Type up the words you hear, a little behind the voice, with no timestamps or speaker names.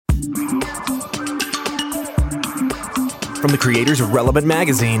From the creators of Relevant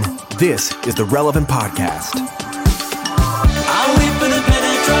Magazine, this is the Relevant Podcast. I'll wait for the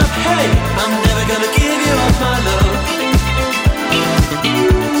penny drop. Hey, I'm never gonna give you all my love.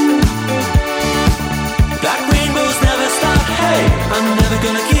 Black rainbows never stop. Hey, I'm never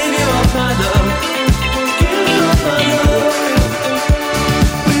gonna give you all my love. Give you all my love.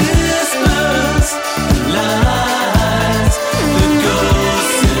 Whispers, lies, the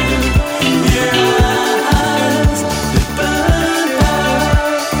ghosts in your eyes, the burn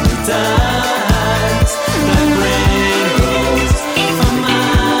paradise, black rainbows for my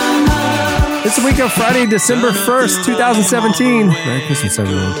eyes. It's the week of Friday, December 1st, 2017. Merry Christmas,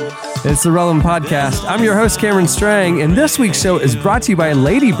 everyone. It's the Relevant Podcast. I'm your host, Cameron Strang, and this week's show is brought to you by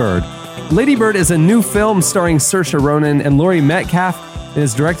Lady Bird. Lady Bird is a new film starring Saoirse Ronan and Laurie Metcalf, and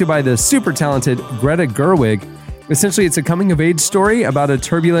is directed by the super talented Greta Gerwig. Essentially, it's a coming-of-age story about a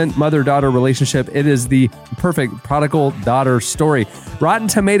turbulent mother-daughter relationship. It is the perfect prodigal daughter story. Rotten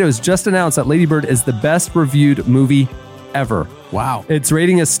Tomatoes just announced that Lady Bird is the best-reviewed movie ever. Wow. Its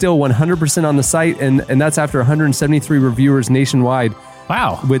rating is still 100% on the site, and that's after 173 reviewers nationwide.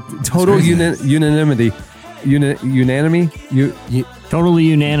 Wow. With total unanimity. Totally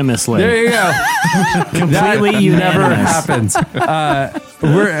unanimously. There you go. Completely that unanimous. never happens.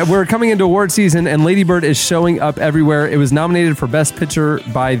 We're coming into award season, and Lady Bird is showing up everywhere. It was nominated for Best Picture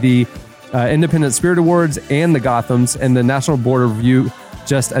by the Independent Spirit Awards and the Gothams, and the National Board of Review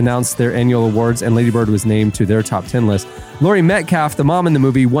just announced their annual awards, and Lady Bird was named to their top 10 list. Laurie Metcalf, the mom in the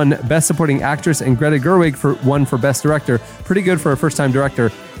movie, won Best Supporting Actress, and Greta Gerwig won for Best Director. Pretty good for a first-time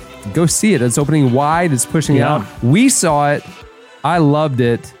director. Go see it. It's opening wide. It's pushing out. We saw it. I loved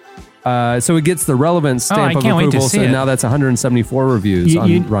it. So it gets the relevant stamp of approval. So now that's 174 reviews on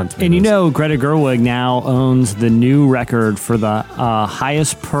Rotten Tomatoes. And you know, Greta Gerwig now owns the new record for the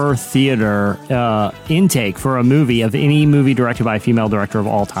highest per theater intake for a movie of any movie directed by a female director of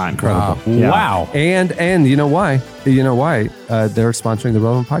all time. Incredible. Yeah. Wow. And you know why? They're sponsoring the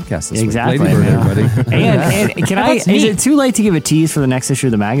Relevant Podcast this exactly, week. Lady Bird, everybody. and can is it too late to give a tease for the next issue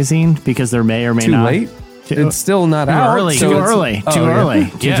of the magazine? Because there may or may Too not. late? It's still not out. Too early.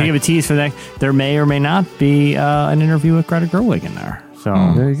 To Yeah. give a tease for that, there may or may not be an interview with Greta Gerwig in there. So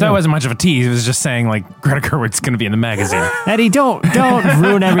That wasn't much of a tease. It was just saying like Greta Gerwig's going to be in the magazine. Eddie, don't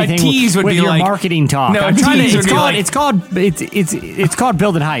ruin everything. A tease would with be your like marketing talk. No, I'm a trying to, tease would it's be called like it's called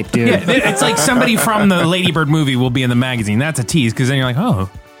building hype, dude. Yeah, it's like somebody from the Lady Bird movie will be in the magazine. That's a tease because then you're like, oh,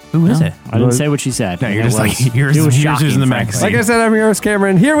 who is it? I didn't say what she said. No, you're just like, here's who's in the magazine. Like I said, I'm your host,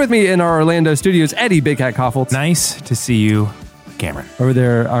 Cameron. Here with me in our Orlando studios, Eddie Big Hat Koffoltz. Nice to see you, Cameron. Over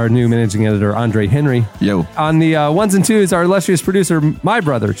there, our new managing editor, Andre Henry. Yo. On the ones and twos, our illustrious producer, my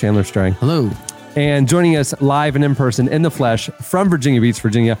brother, Chandler Strang. Hello. And joining us live and in person, in the flesh, from Virginia Beach,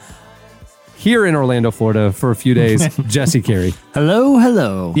 Virginia, here in Orlando, Florida, for a few days, Jesse Carey.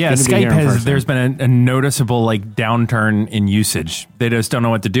 Hello. Yeah, Good to be here in Skype person. there's been a noticeable like downturn in usage. They just don't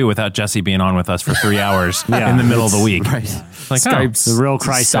know what to do without Jesse being on with us for 3 hours in the middle of the week. Right. Like, Skype's the real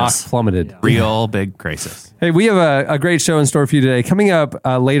crisis. stock plummeted. real big crisis. Hey, we have a great show in store for you today. Coming up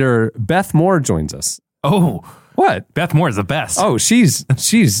later, Beth Moore joins us. Oh, What? Beth Moore is the best. Oh, she's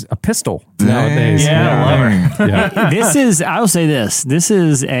a pistol nowadays. Yeah, I love her. Yeah. This is, I will say this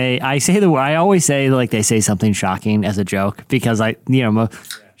is I always say like they say something shocking as a joke because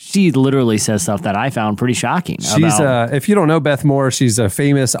she literally says stuff that I found pretty shocking. She's if you don't know Beth Moore, she's a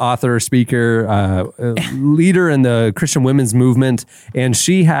famous author, speaker, leader in the Christian women's movement, and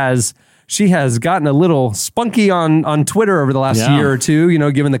she has gotten a little spunky on Twitter over the last year or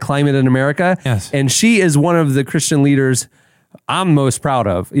two, given the climate in America. Yes. And she is one of the Christian leaders I'm most proud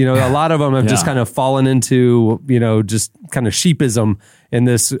of. A lot of them have just kind of fallen into, just kind of sheepism in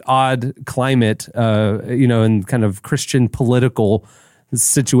this odd climate, in kind of Christian political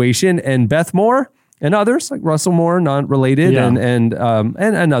situation. And Beth Moore and others like Russell Moore, not related, and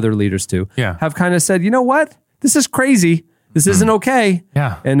other leaders too, have kind of said, you know what? This is crazy. This isn't okay.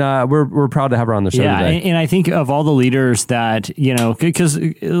 Yeah. And we're proud to have her on the show today. And I think of all the leaders that, because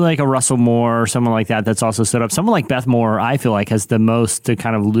like a Russell Moore or someone like that that's also stood up, someone like Beth Moore, I feel like has the most to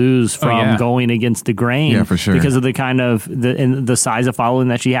kind of lose from going against the grain. Yeah, for sure. Because of the kind of the size of following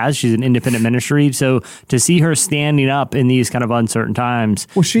that she has. She's an independent ministry. So to see her standing up in these kind of uncertain times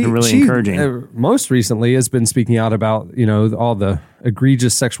is really encouraging. Most recently has been speaking out about, all the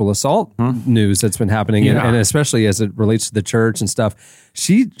egregious sexual assault news that's been happening, and especially as it relates to the church and stuff.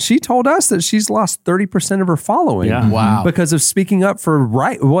 She told us that she's lost 30% of her following Wow. because of speaking up for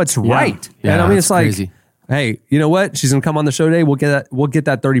what's right. Yeah, And I mean, it's like, crazy. hey, you know what? She's gonna come on the show today. We'll get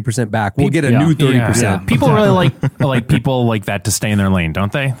that 30% back. We'll get a new 30%. Yeah. People really like people like that to stay in their lane,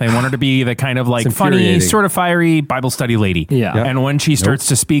 don't they? They want her to be the kind of like funny, sort of fiery Bible study lady. Yeah. And when she starts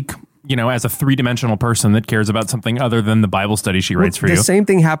to speak, as a 3-dimensional person that cares about something other than the Bible study she writes for you. The same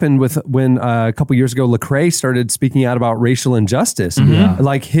thing happened with when a couple years ago, Lecrae started speaking out about racial injustice.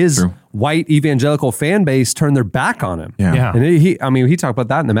 Like his white evangelical fan base turned their back on him. Yeah. And he talked about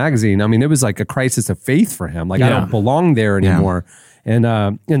that in the magazine. I mean, it was like a crisis of faith for him. Like, I don't belong there anymore. And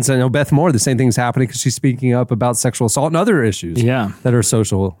so Beth Moore, the same thing's happening because she's speaking up about sexual assault and other issues that are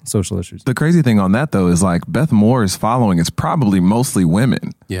social issues. The crazy thing on that, though, is like Beth Moore's following is probably mostly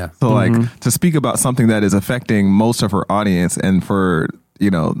women. Yeah. So like to speak about something that is affecting most of her audience and for,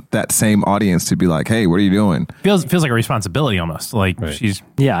 that same audience to be like, hey, what are you doing? Feels like a responsibility almost. Like she's...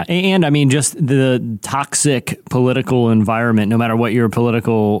 Yeah. And I mean, just the toxic political environment, no matter what your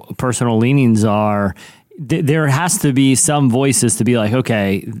political personal leanings are, there has to be some voices to be like,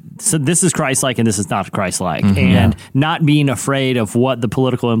 okay, so this is Christ-like and this is not Christ-like. And not being afraid of what the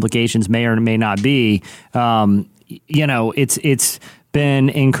political implications may or may not be. It's been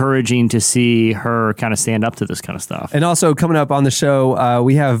encouraging to see her kind of stand up to this kind of stuff. And also coming up on the show,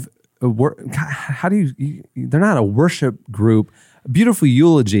 we have, they're not a worship group. Beautiful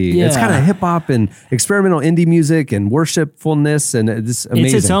Eulogy. Yeah. It's kind of hip hop and experimental indie music and worshipfulness, and it's amazing.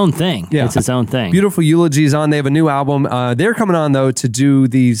 It's its own thing. Yeah. It's its own thing. Beautiful Eulogy is on. They have a new album. They're coming on though to do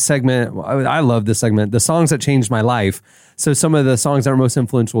the segment. I love this segment, the songs that changed my life. So some of the songs that are most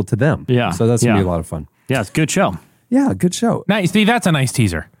influential to them. Yeah. So that's gonna be a lot of fun. Yeah, it's a good show. Yeah, good show. Nice. See, that's a nice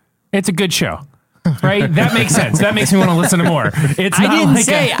teaser. It's a good show. Right? That makes sense. That makes me want to listen to more. It's I not didn't like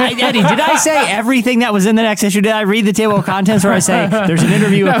say, Eddie, did I say everything that was in the next issue? Did I read the table of contents where I say there's an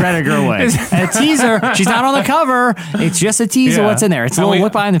interview with Greta Gerwig? A teaser. She's not on the cover. It's just a teaser. What's in there? It's a little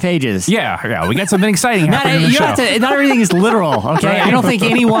look behind the pages. Yeah. We got something exciting happening in the show. Not everything is literal, okay? Right. I don't think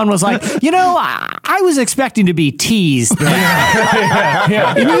anyone was like, I was expecting to be teased. You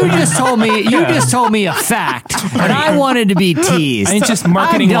just told me a fact, and I wanted to be teased. It's just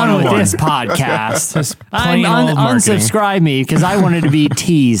marketing. I'm done with this podcast. Just plain old marketing. Unsubscribe me because I wanted to be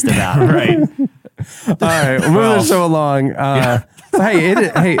teased about it. Right. All right, we're moving the show along.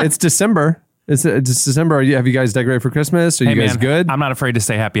 It's December. It's December. Have you guys decorated for Christmas? Are you guys good? I'm not afraid to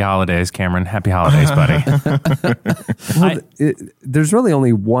say happy holidays, Cameron. Happy holidays, buddy. There's really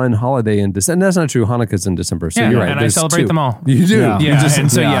only one holiday in December. And that's not true. Hanukkah's in December. So you're right. And I celebrate them all. You do. Yeah.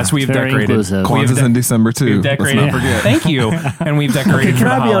 Yes, we've decorated. Kwanzaa's in December too. We've decorated. Let's not forget. Thank you. And we've decorated for the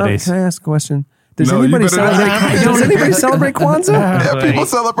holidays. Can I ask a question? Does anybody celebrate Kwanzaa? Yeah, people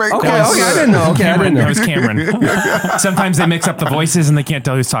celebrate Kwanzaa. Okay, I didn't know. I didn't know. It was Cameron. Sometimes they mix up the voices and they can't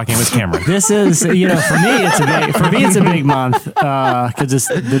tell who's talking. It was Cameron. This is, for me, it's a big month because it's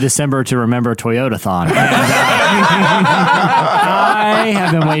the December to remember Toyota-thon. I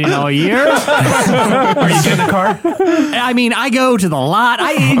have been waiting all year. Are you getting a car? I mean, I go to the lot.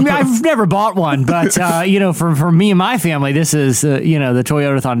 I've never bought one, but for me and my family, this is the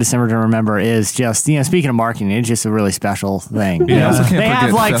Toyota-thon December to remember is just speaking of marketing, it's just a really special thing. Yeah. They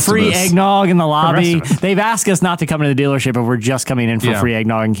have like Festivus. free eggnog in the lobby. Festivus. They've asked us not to come into the dealership if we're just coming in for free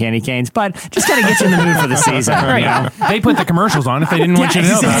eggnog and candy canes, but just kind of get you in the mood for the season. Right. They put the commercials on if they didn't want you to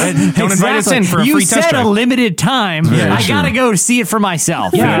know about it. Don't invite us in for a free test You said drive. a limited time. I got to go see it for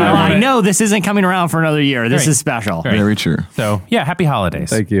myself. Yeah, I know this isn't coming around for another year. This is special. Right. Very true. So, happy holidays.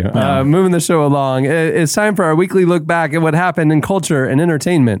 Thank you. Moving the show along. It's time for our weekly look back at what happened in culture and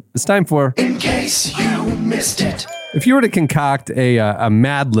entertainment. It's time for In case you missed it. If you were to concoct a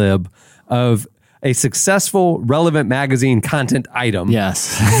Mad Lib of a successful relevant magazine content item,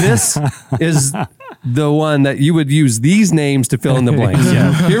 Yes. this is the one that you would use these names to fill in the blanks.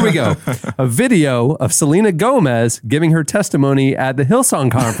 Here we go. A video of Selena Gomez giving her testimony at the Hillsong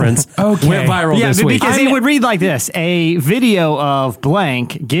conference went viral this week. Because it would read like this: a video of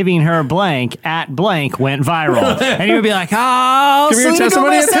blank giving her blank at blank went viral, and you would be like, "Oh, Give me your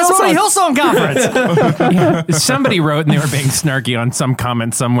Selena testimony Gomez at testimony Hillsong conference." Somebody wrote and they were being snarky on some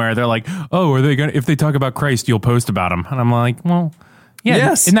comment somewhere. They're like, "Oh, are they gonna? If they talk about Christ, you'll post about them." And I'm like, "Well, yeah,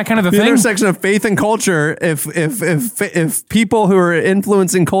 yes, isn't that kind of the thing?" Intersection of faith and culture. If people who are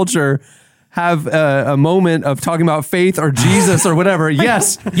influencing culture have a moment of talking about faith or Jesus or whatever,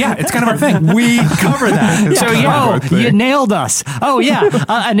 yes, it's kind of our thing. We cover that. So you nailed us. Oh yeah,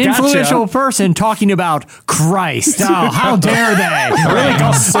 an influential person talking about Christ. Oh, how dare they? Really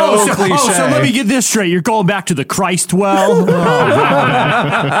go so cliche. So let me get this straight. You're going back to the Christ well.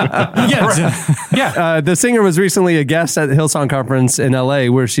 The singer was recently a guest at the Hillsong conference in LA,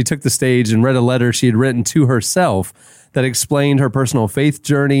 where she took the stage and read a letter she had written to herself that explained her personal faith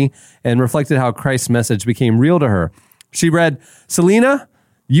journey and reflected how Christ's message became real to her. She read, "Selena,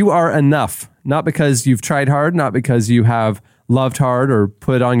 you are enough, not because you've tried hard, not because you have loved hard or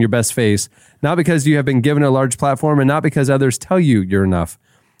put on your best face, not because you have been given a large platform, and not because others tell you you're enough.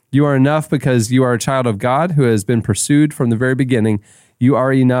 You are enough because you are a child of God who has been pursued from the very beginning. You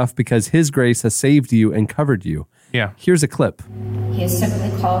are enough because His grace has saved you and covered you." Yeah. Here's a clip. He is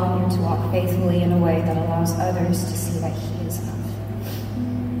simply calling you to walk faithfully in a way that allows others to see that He is enough.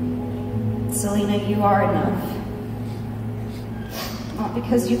 Selena, you are enough. Not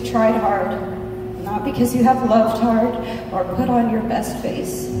because you've tried hard, not because you have loved hard or put on your best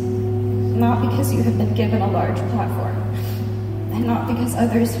face, not because you have been given a large platform, and not because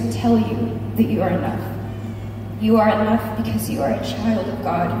others who tell you that you are enough. You are enough because you are a child of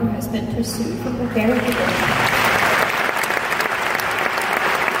God who has been pursued from the very beginning.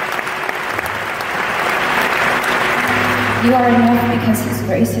 You are enough because His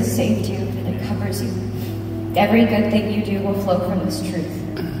grace has saved you and it covers you. Every good thing you do will flow from this truth.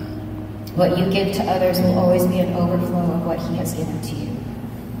 What you give to others will always be an overflow of what He has given to you.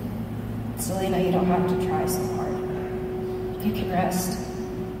 Selena, you don't have to try so hard. You can rest.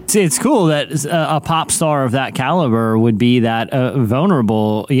 See, it's cool that a pop star of that caliber would be that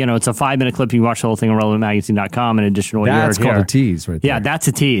vulnerable. You know, it's a 5-minute clip. You can watch the whole thing on relevantmagazine.com in addition to what That's you heard called here. a tease right there. Yeah, that's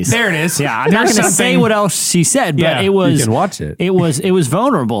a tease. There it is. Yeah, I'm not going to say what else she said, but Yeah, it was. you can watch it. It was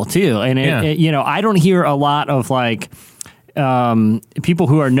vulnerable too, and you know, I don't hear a lot of like people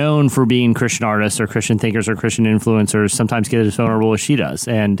who are known for being Christian artists or Christian thinkers or Christian influencers sometimes get as vulnerable as she does,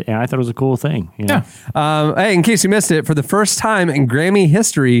 and I thought it was a cool thing. You know? Hey, in case you missed it, for the first time in Grammy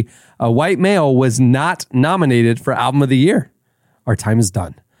history, a white male was not nominated for Album of the Year. Our time is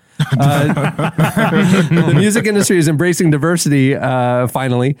done. The music industry is embracing diversity,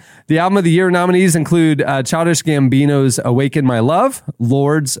 finally. The Album of the Year nominees include Childish Gambino's Awaken My Love,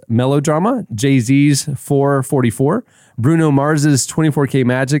 Lord's Melodrama, Jay-Z's 444, Bruno Mars's 24K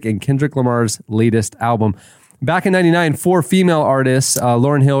Magic, and Kendrick Lamar's latest album. Back in 99, 4 female artists,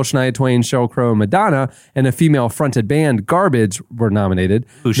 Lauryn Hill, Shania Twain, Sheryl Crow, and Madonna, and a female-fronted band, Garbage, were nominated.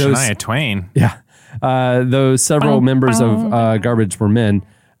 Ooh, Shania Twain. Yeah. Though several members of Garbage were men.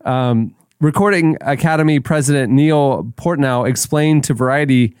 Recording Academy President Neil Portnow explained to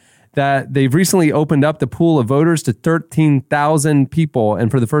Variety that they've recently opened up the pool of voters to 13,000 people and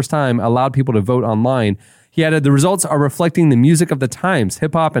for the first time allowed people to vote online. He added, "The results are reflecting the music of the times.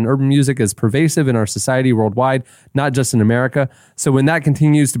 Hip-hop and urban music is pervasive in our society worldwide, not just in America. So when that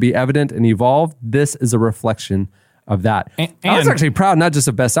continues to be evident and evolve, this is a reflection of that." I was actually proud, not just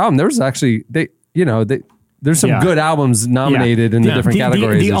of Best Album. There was actually, there's some good albums nominated in the different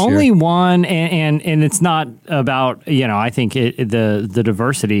categories The this only year. one, and it's not about, I think the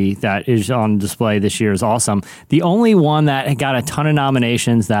diversity that is on display this year is awesome. The only one that got a ton of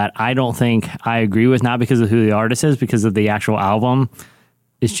nominations that I don't think I agree with, not because of who the artist is, because of the actual album,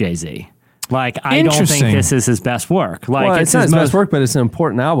 is Jay-Z. Like, I don't think this is his best work. Like, Well, it's not his best work, but it's an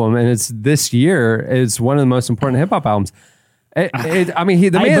important album, and it's this year. It's one of the most important hip-hop albums. But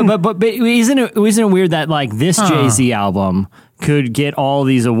isn't it weird that like this Jay-Z album could get all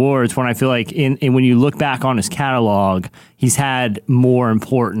these awards when I feel like when you look back on his catalog, he's had more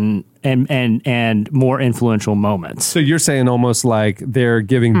important and more influential moments. So you're saying almost like they're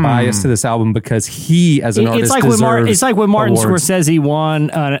giving bias to this album because he, as an artist, deserves it's like when Martin awards. Scorsese won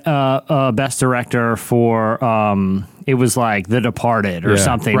Best Director for it was like The Departed or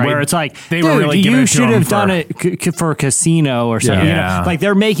something, right. where it's like, They were really giving you it to should him have done it for Casino or something. Yeah. You know? Like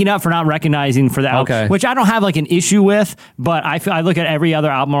they're making up for not recognizing for that, Okay. which I don't have like an issue with, but I look at every other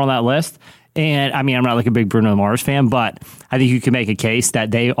album on that list. And I mean, I'm not like a big Bruno Mars fan, but I think you can make a case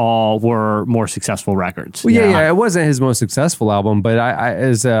that they all were more successful records. Well, yeah, it wasn't his most successful album, but I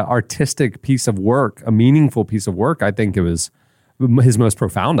as an artistic piece of work, a meaningful piece of work, I think it was his most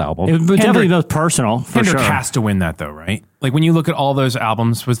profound album. It was definitely most personal, for Kendrick sure. has to win that, though, right? Like, when you look at all those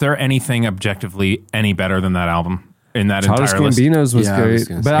albums, was there anything objectively any better than that album in that Childish entire list? Gambino's was Yeah, I great, was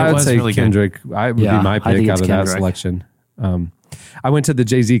gonna but say. I It would was say really good. Kendrick. I would be my I pick think out it's of that Kendrick. selection. I went to the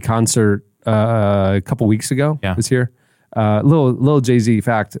Jay-Z concert a couple weeks ago. Yeah. This year. Little Jay-Z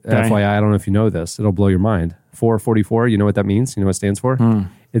fact, FYI, I don't know if you know this. It'll blow your mind. 444, you know what that means? You know what it stands for?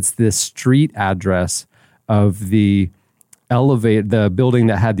 It's the street address of the elevator, the building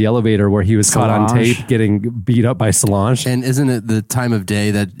that had the elevator where he was caught on Solange. tape getting beat up by Solange. And isn't it the time of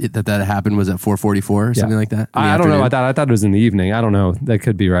day that happened was at 4:44 or something like that? I don't know about that. I thought it was in the evening. I don't know. That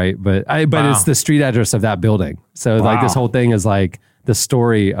could be right. But it's the street address of that building. So like this whole thing is like the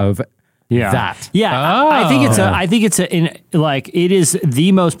story of that. Yeah, I think it's it is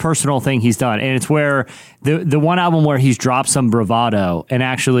the most personal thing he's done, and it's where the one album where he's dropped some bravado and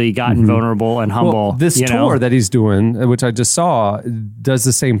actually gotten vulnerable and humble. Well, this tour that he's doing, which I just saw, does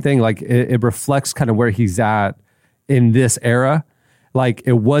the same thing. Like it reflects kind of where he's at in this era. Like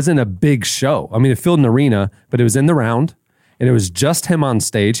it wasn't a big show. I mean, it filled an arena, but it was in the round. And it was just him on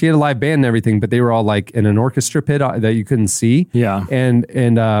stage. He had a live band and everything, but they were all like in an orchestra pit that you couldn't see. Yeah. And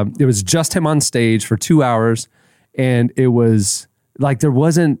it was just him on stage for 2 hours. And it was like, there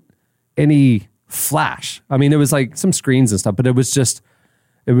wasn't any flash. I mean, it was like some screens and stuff, but it was just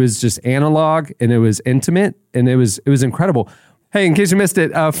analog, and it was intimate, and it was incredible. Hey, in case you missed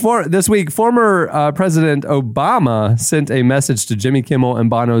it, this week, former President Obama sent a message to Jimmy Kimmel and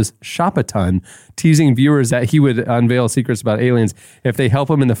Bono's Shop-a-Ton, teasing viewers that he would unveil secrets about aliens if they help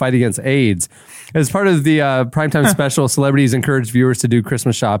him in the fight against AIDS. As part of the primetime special, celebrities encourage viewers to do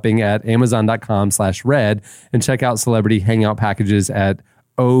Christmas shopping at Amazon.com/Red and check out celebrity hangout packages at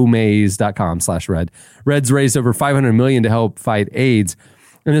omaze.com/Red. Red's raised over $500 million to help fight AIDS.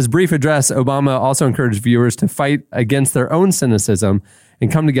 In his brief address, Obama also encouraged viewers to fight against their own cynicism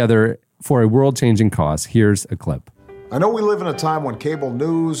and come together for a world-changing cause. Here's a clip. I know we live in a time when cable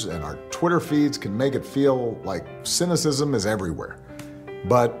news and our Twitter feeds can make it feel like cynicism is everywhere.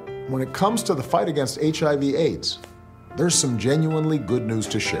 But when it comes to the fight against HIV/AIDS, there's some genuinely good news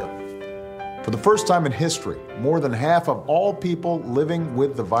to share. For the first time in history, more than half of all people living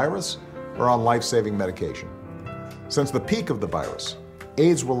with the virus are on life-saving medication. Since the peak of the virus,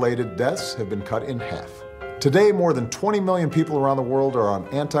 AIDS-related deaths have been cut in half. Today, more than 20 million people around the world are on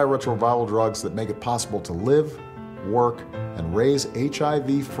antiretroviral drugs that make it possible to live, work, and raise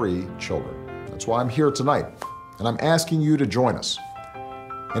HIV-free children. That's why I'm here tonight, and I'm asking you to join us.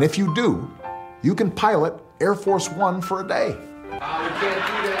 And if you do, you can pilot Air Force One for a day. We can't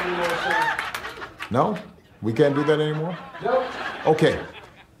do that anymore, sir. No? We can't do that anymore? Nope. Okay.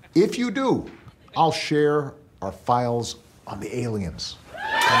 If you do, I'll share our files on the aliens. I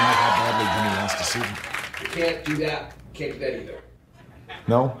don't know how badly Jimmy wants to see them. We can't do that. Can't do that either.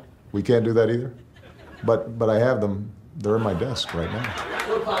 No, we can't do that either. But I have them. They're in my desk right now.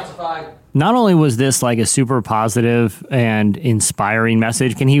 We're classified. Not only was this like a super positive and inspiring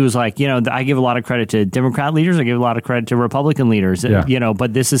message, and he was like, I give a lot of credit to Democrat leaders, I give a lot of credit to Republican leaders,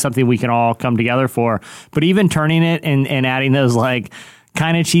 but this is something we can all come together for. But even turning it and adding those like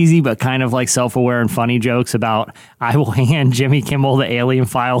kind of cheesy, but kind of like self-aware and funny jokes about, I will hand Jimmy Kimmel the alien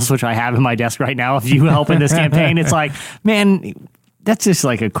files, which I have in my desk right now, if you help in this campaign. It's like, man, that's just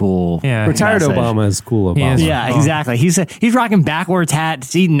like a cool retired message. Obama is cool Obama. Yeah, exactly. He's rocking backwards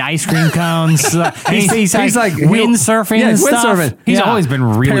hats, eating ice cream cones. he's like windsurfing and stuff. Windsurfing. He's always been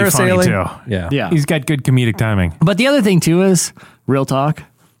really funny too. Yeah. He's got good comedic timing. But the other thing too is, real talk,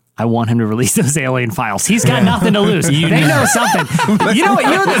 I want him to release those alien files. He's got nothing to lose. They know something. You know what?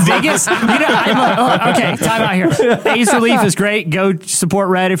 You know the biggest. I'm like, okay, time out here. AIDS relief is great. Go support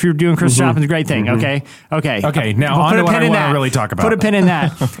Red if you're doing Christmas shopping. It's a great thing. Okay. Now on to what I want to really talk about. Put a pin in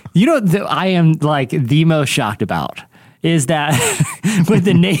that. You know that I am like the most shocked about is that with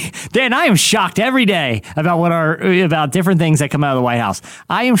the and I am shocked every day about different things that come out of the White House.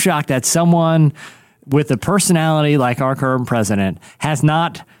 I am shocked that someone with a personality like our current president has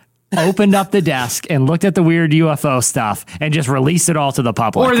not opened up the desk and looked at the weird UFO stuff and just released it all to the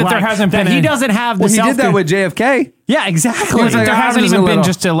public. Or that there hasn't been he doesn't have the he did that with JFK. Yeah, exactly. Like, there hasn't even been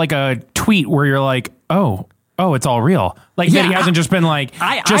just a tweet where you're like, oh, it's all real. Like that he hasn't just been like,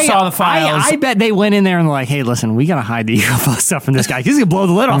 saw the files. I bet they went in there and like, hey, listen, we got to hide the UFO stuff from this guy. He's going to blow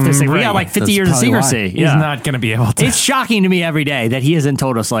the lid off this thing. We got like 50 years of secrecy. He's not going to be able to. It's shocking to me every day that he hasn't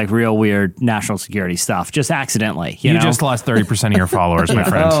told us like real weird national security stuff, just accidentally. You know? Just lost 30% of your followers, my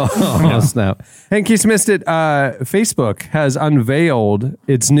friend. Oh, snap. And in case you missed it, Facebook has unveiled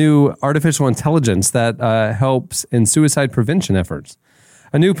its new artificial intelligence that helps in suicide prevention efforts.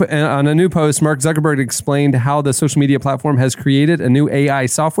 On a new post, Mark Zuckerberg explained how the social media platform has created a new AI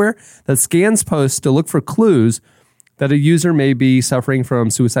software that scans posts to look for clues that a user may be suffering from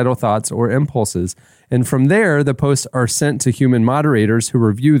suicidal thoughts or impulses. And from there, the posts are sent to human moderators who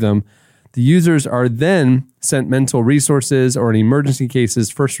review them. The users are then sent mental resources, or in emergency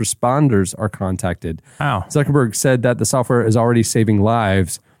cases, first responders are contacted. Wow. Zuckerberg said that the software is already saving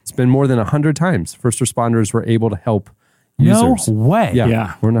lives. It's been more than 100 times first responders were able to help users. No way.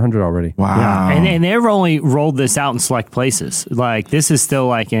 Yeah. We're in 100 already. Wow. Yeah. And they've only rolled this out in select places. Like this is still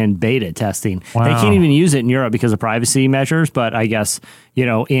like in beta testing. Wow. They can't even use it in Europe because of privacy measures, but I guess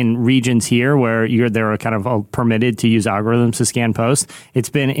in regions here where they're kind of permitted to use algorithms to scan posts, it's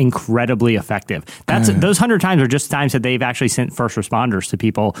been incredibly effective. Those 100 times are just times that they've actually sent first responders to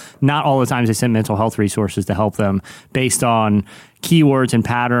people. Not all the times they sent mental health resources to help them based on keywords and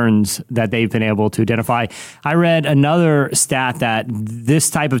patterns that they've been able to identify. I read another stat that this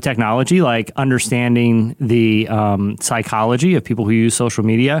type of technology, like understanding the psychology of people who use social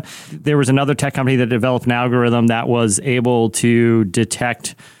media, there was another tech company that developed an algorithm that was able to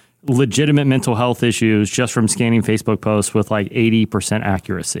detect legitimate mental health issues just from scanning Facebook posts with like 80%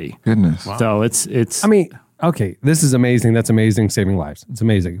 accuracy. Goodness. Wow. So it's. I mean, okay, this is amazing. That's amazing, saving lives. It's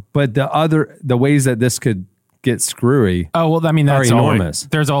amazing. But the ways that this could get screwy. Oh, well, I mean, that's enormous.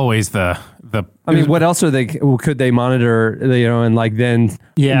 There's always the. I mean, what else could they monitor, and like then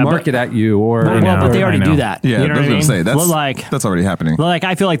market at you or? But they already do that. Yeah, you know that's what I'm saying. That's already happening. Like,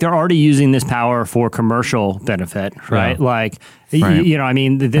 I feel like they're already using this power for commercial benefit, right? Yeah. Like, I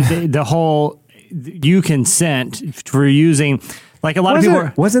mean, the whole you consent for using. Like a lot of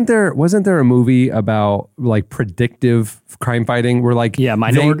people wasn't there a movie about like predictive crime fighting where like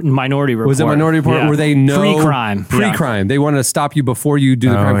Minority Report. Was it Minority Report where they know pre-crime they want to stop you before you do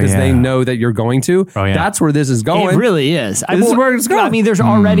the crime because they know that you're going to. That's where this is going. It really is. This is where it's going. I mean, there's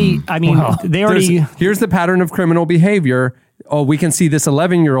already. I mean, they already. Here's the pattern of criminal behavior. Oh, we can see this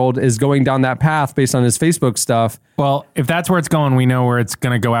 11-year-old is going down that path based on his Facebook stuff. Well, if that's where it's going, we know where it's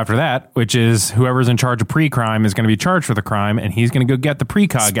going to go after that, which is whoever's in charge of pre-crime is going to be charged for the crime, and he's going to go get the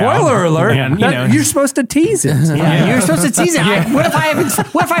precog out. Spoiler alert! And, you're supposed to tease it. You're supposed to tease it. What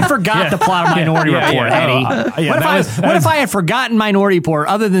if I forgot the plot of Minority Report, Eddie? What if I had forgotten Minority Report,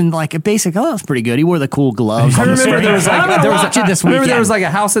 other than like a basic? Oh, that was pretty good. He wore the cool gloves. I remember there was like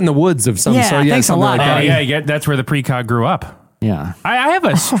a house in the woods of some sort. Thanks a lot. Like that's where the precog grew up. Yeah, I have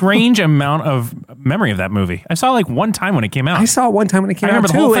a strange amount of memory of that movie. I saw it like one time when it came out. I saw it one time when it came out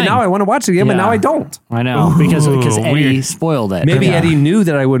too, and now I want to watch it again, but now I don't. I know because Eddie spoiled it. Maybe Eddie knew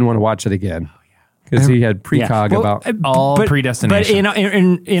that I wouldn't want to watch it again because he had precog about all predestination. But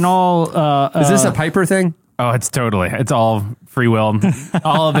in all, is this a Piper thing? Oh, it's all free will.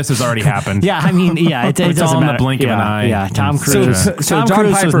 All of this has already happened. Yeah, I mean, it it's all in the blink of an eye. Yeah, Tom Cruise. So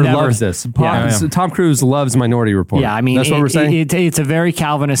John Piper loves this. Tom Cruise loves Minority Report. Yeah, I mean, that's what we're saying. It's a very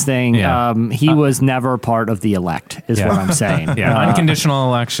Calvinist thing. Yeah. He was never part of the elect, is what I'm saying. Yeah, unconditional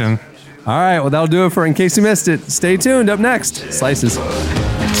election. All right, well, that'll do it for In Case You Missed It. Stay tuned. Up next, Slices. 2 boys, 1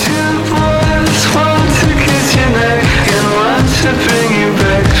 to kiss your neck and 1 to bring you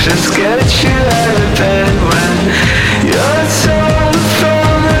back. Just get you out of bed when you're told from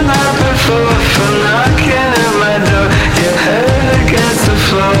the night before for knocking at my door. Your head against the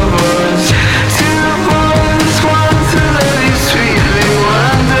floorboards. 2 boys, 1 to love you sweetly,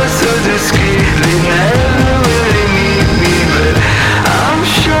 1 does so discreetly. Never really need me, but I'm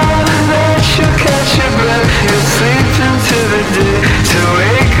sure that you'll catch your breath. You'll sleep into the day to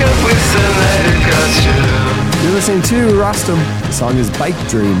wake up with sunlight across your room. You're listening to Rostam. The song is Bike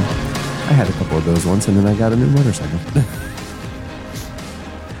Dream. I had a couple of those once, and then I got a new motorcycle.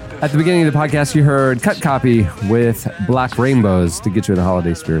 At the beginning of the podcast, you heard Cut Copy with Black Rainbows to get you in the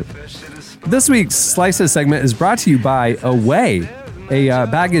holiday spirit. This week's Slices segment is brought to you by Away, a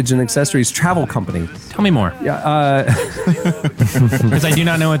baggage and accessories travel company. Tell me more. Yeah, because I do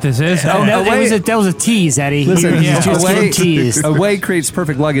not know what this is. That was a tease, Eddie. Listen, Away creates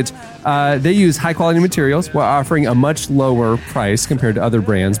perfect luggage. They use high quality materials while offering a much lower price compared to other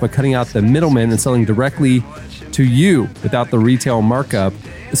brands, but cutting out the middlemen and selling directly to you without the retail markup.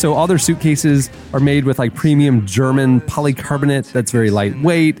 So all their suitcases are made with like premium German polycarbonate that's very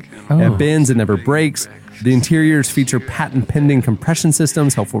lightweight. It bends and never breaks. The interiors feature patent-pending compression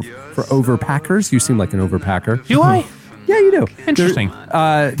systems, helpful for overpackers. You seem like an overpacker. Do I? Yeah, you do. Interesting.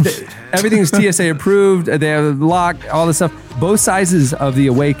 Everything's TSA approved. They have lock, all this stuff. Both sizes of the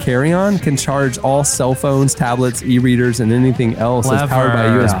Away carry-on can charge all cell phones, tablets, e-readers, and anything else that's powered by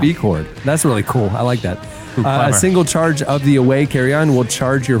a USB cord. That's really cool. I like that. A single charge of the Away carry-on will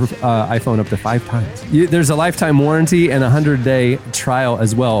charge your iPhone up to 5 times. There's a lifetime warranty and a 100-day trial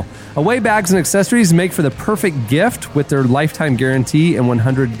as well. Away bags and accessories make for the perfect gift with their lifetime guarantee and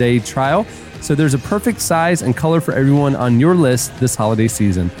 100-day trial. So there's a perfect size and color for everyone on your list this holiday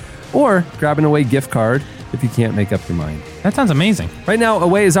season. Or grab an Away gift card if you can't make up your mind. That sounds amazing. Right now,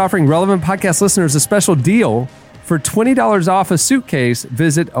 Away is offering Relevant Podcast listeners a special deal. For $20 off a suitcase,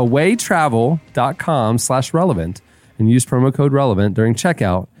 visit awaytravel.com/relevant and use promo code relevant during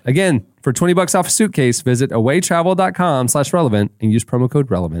checkout. Again, for $20 off a suitcase, visit awaytravel.com/relevant and use promo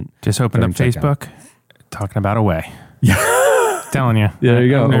code relevant. Just opened up Facebook, talking about Away. Yeah. Telling you. Yeah, there you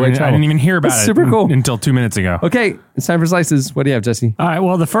go. I didn't even hear about That's it super cool. until 2 minutes ago. Okay, it's time for slices. What do you have, Jesse? All right.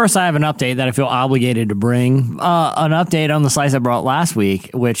 Well, the first I have an update that I feel obligated to bring. An update on the slice I brought last week,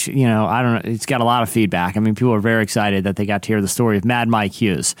 which, I don't know, it's got a lot of feedback. I mean, people are very excited that they got to hear the story of Mad Mike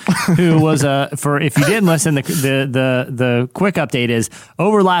Hughes, who was if you didn't listen, the quick update is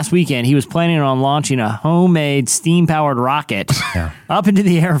over last weekend, he was planning on launching a homemade steam-powered rocket up into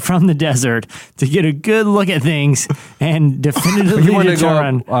the air from the desert to get a good look at things and definitively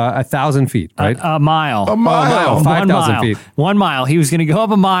determine 1,000 feet, right? A mile. A mile. 5,000 feet. 1 mile. He was going to go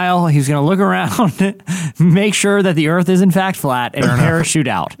up a mile. He was going to look around, make sure that the Earth is in fact flat, and parachute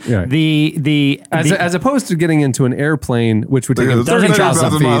out. Yeah. As opposed to getting into an airplane, which would take him doesn't trust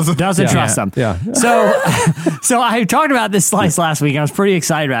them. 30,000 Doesn't trust them. Yeah. So I talked about this slice last week. I was pretty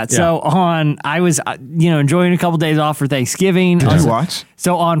excited about it. So I was enjoying a couple days off for Thanksgiving. Did you watch?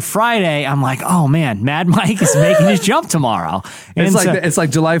 So on Friday, I'm like, oh man, Mad Mike is making his jump tomorrow. And it's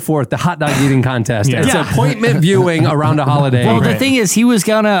like July 4th, the hot dog eating contest. Yeah. It's appointment viewing around a holiday. Well, the thing is,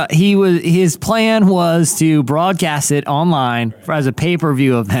 his plan was to broadcast it online as a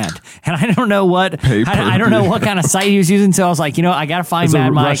pay-per-view event, and I don't know what kind of site he was using. So I was like, I got to find it's Mad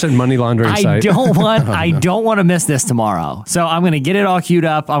a Mike. Russian money laundering site. I don't want to miss this tomorrow. So I'm going to get it all queued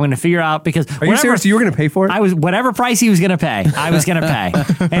up. I'm going to figure out because are you serious? You were going to pay for it? I was whatever price he was going to pay. I was going to pay,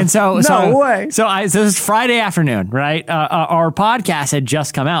 and so way. So this is Friday afternoon, right? Our podcast had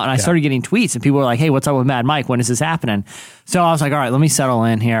just come out, and I started getting tweets, and people were like, "Hey, what's up with Mad Mike? When is this happening?" So I was like, "All right, let me settle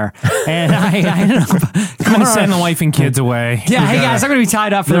in here," and I ended up I'm going to send the wife and kids away. Yeah, hey guys, I'm going to be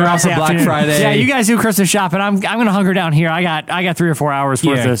tied up for the rest of the Black afternoon. Friday. Yeah, you guys do Christmas shopping. I'm going to hunker down here. I got 3 or 4 hours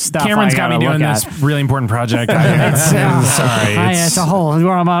worth of stuff. Cameron's I got me gotta doing look this at. really important project. Sorry. It's a whole.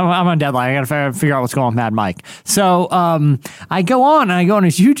 I'm on deadline. I got to figure out what's going on with Mad Mike. So I go on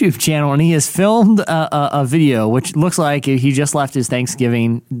his YouTube channel, and he has filmed a video which looks like he just left his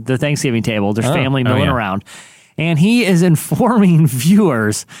Thanksgiving table. There's family milling around, and he is informing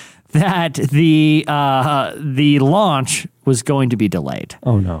viewers that the launch was going to be delayed.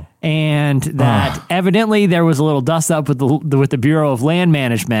 Oh no. And that evidently there was a little dust up with the Bureau of Land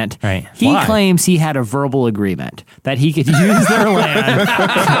Management. Right. He claims he had a verbal agreement that he could use their land.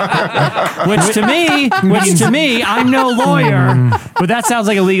 which to me, I'm no lawyer, but that sounds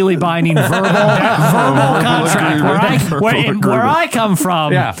like a legally binding verbal contract. Where I come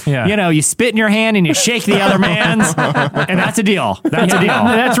from, you spit in your hand and you shake the other man's, and that's a deal. That's a deal.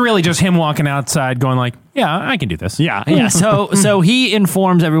 That's really just him walking outside going like, yeah, I can do this. Yeah. So he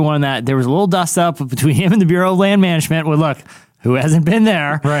informs everyone that there was a little dust up between him and the Bureau of Land Management. Well, look, who hasn't been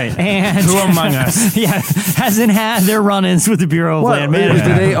there? Right. And who among us? Hasn't had their run-ins with the Bureau of Land Management.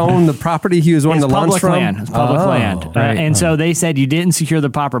 Do they own the property he was wanting to launch from? It's public land. Right. And so they said you didn't secure the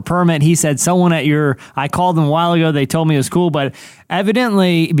proper permit. He said someone I called them a while ago. They told me it was cool, but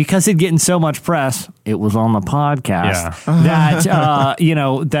evidently because it'd getting so much press, it was on the podcast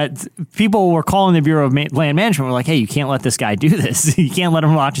that people were calling the Bureau of Land Management. Were like, hey, you can't let this guy do this. You can't let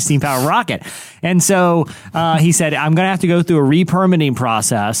him launch a steam-powered rocket. And so he said, I'm going to have to go through a re-permitting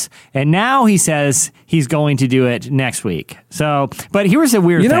process. And now he says he's going to do it next week. So, but here's a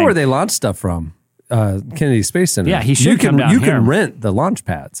weird thing. You know where they launch stuff from? Kennedy Space Center. Yeah, he should come down here. You can rent the launch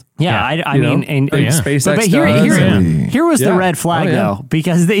pads. Yeah, I mean, SpaceX. But here was the red flag though,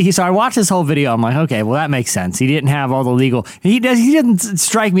 because so I watched this whole video. I'm like, okay, well that makes sense. He didn't have all the legal. He didn't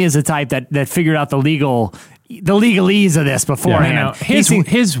strike me as the type that figured out the legalese of this beforehand.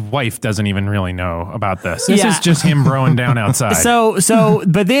 His wife doesn't even really know about this. This is just him broing down outside.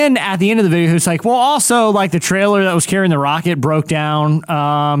 But then at the end of the video, it's like, well, also like the trailer that was carrying the rocket broke down.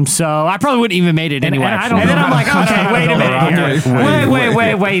 So I probably wouldn't even made it anyway. And then I'm like, okay, wait a minute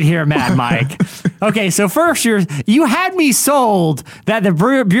here. Wait here, Mad Mike. Okay, so first you had me sold that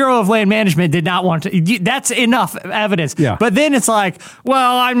the Bureau of Land Management did not want to. That's enough evidence. Yeah. But then it's like,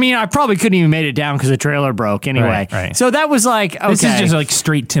 well, I mean, I probably couldn't even made it down because the trailer broke anyway. Right. So that was like, okay. This is just like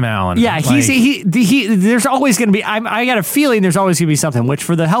straight Tim Allen. Yeah, there's always going to be, I got a feeling there's always going to be something, which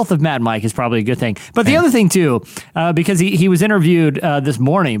for the health of Mad Mike is probably a good thing. But the other thing too, because he was interviewed this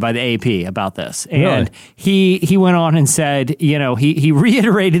morning by the AP about this. And he went on and said, he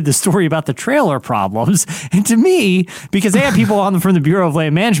reiterated the story about the trailer problems. And to me, because they had people from the Bureau of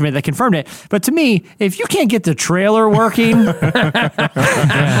Land Management that confirmed it, but to me, if you can't get the trailer working, like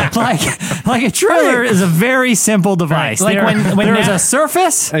a trailer is a very simple device. Right. Like when there's a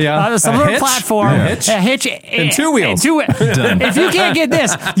surface, some sort of platform, a hitch, and two wheels. If you can't get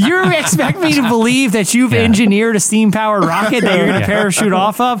this, you expect me to believe that you've engineered a steam-powered rocket that you're going to parachute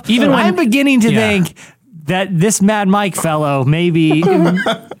off of? I'm beginning to think that this Mad Mike fellow maybe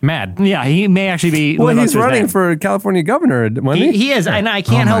Mad. Yeah, he may actually be. Well, live up he's to his running name. for California governor, wasn't he? He is, and I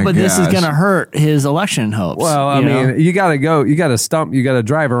can't help but this is going to hurt his election hopes. Well, I mean, you got to go. You got to stump. You got to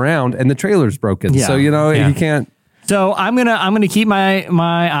drive around, and the trailer's broken. Yeah. So he can't. So I'm gonna keep my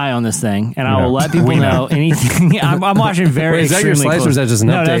eye on this thing, and I will let people know anything. I'm watching very. Wait, is that your extremely slice or is that just an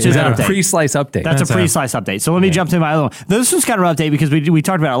No, update? that's just Is that an a update. pre-slice update? That's a pre-slice update. So let me jump to my other one. This one's kind of an update because we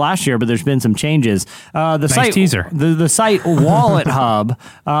talked about it last year, but there's been some changes. The site teaser. The site Wallet Hub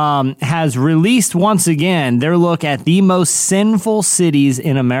has released once again their look at the most sinful cities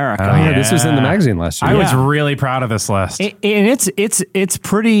in America. Oh, yeah, this was in the magazine last year. I was really proud of this list. And it's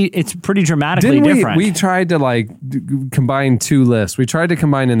pretty dramatically Didn't different. we tried to combine two lists. We tried to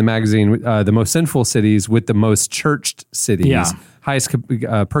combine in the magazine the most sinful cities with the most churched cities, highest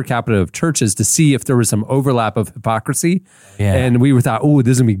per capita of churches, to see if there was some overlap of hypocrisy. Yeah. And we thought, oh,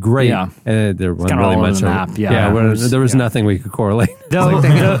 this is going to be great. Yeah. And there wasn't really much. There was nothing we could correlate.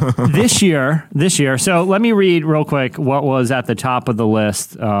 This year. So let me read real quick what was at the top of the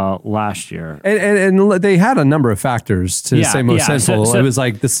list last year. And they had a number of factors to say most sinful. So it was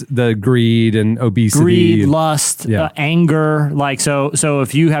like the greed and obesity, lust, anger. So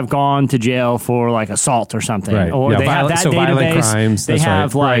if you have gone to jail for assault or something, or they have that database. Crimes, they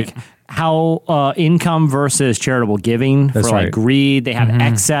have how income versus charitable giving for greed. They have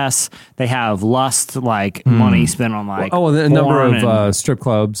excess. They have lust, money spent on the number of strip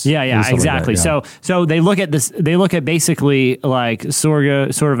clubs. Yeah, exactly. Like that, So they look at this. They look at basically sort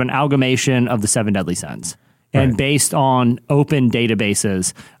of an amalgamation of the 7 deadly sins. And based on open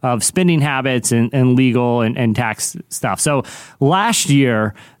databases of spending habits and legal and tax stuff. So last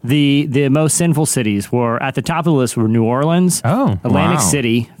year, the most sinful cities were at the top of the list were New Orleans, Atlantic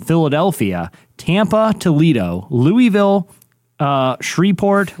City, Philadelphia, Tampa, Toledo, Louisville,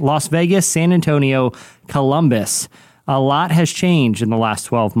 Shreveport, Las Vegas, San Antonio, Columbus. A lot has changed in the last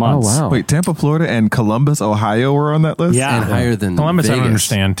 12 months. Oh, wow. Wait, Tampa, Florida, and Columbus, Ohio were on that list? Yeah. And higher than Columbus, Vegas. I don't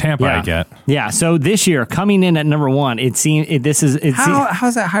understand. Tampa, I get. Yeah, so this year, coming in at number one, how's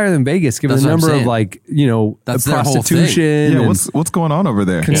that higher than Vegas, given the number of, that's prostitution? Yeah, what's going on over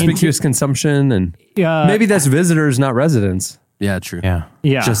there? Conspicuous consumption, and maybe that's visitors, not residents. Yeah, true. Yeah.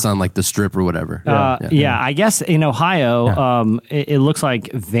 Just on the strip or whatever. I guess in Ohio, it looks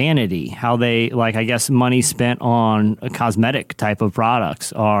like vanity. How they I guess money spent on cosmetic type of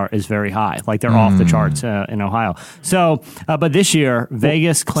products is very high. They're off the charts in Ohio. So, but this year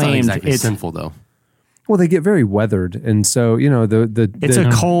Vegas claimed it's not exactly it's sinful though. Well, they get very weathered, and so it's a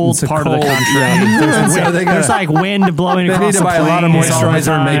cold part of the country. There's wind blowing across. They need to buy a lot of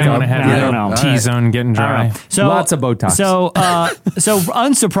moisturizer and makeup. I don't know. T-zone getting dry. So lots of Botox. So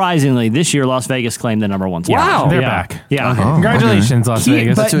unsurprisingly, this year Las Vegas claimed the number one spot. Wow, they're back. Yeah, Congratulations, Las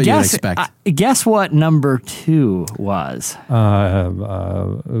Vegas. That's what you expect. Guess what number 2 was?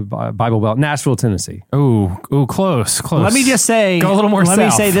 Bible Belt, Nashville, Tennessee. Ooh, close. Let me just say, go a little more Let south.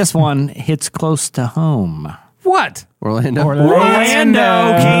 me say this one hits close to home. What? Orlando came in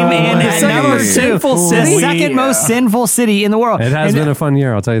at number 2. The second most sinful city in the world. It has been a fun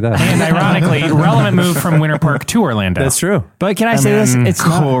year, I'll tell you that. And ironically, relevant move from Winter Park to Orlando. That's true. But can I say this? It's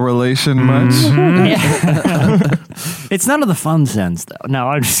correlation much. It's none of the fun sins, though. No,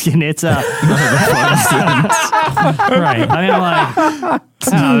 I'm just kidding. It's right. I mean,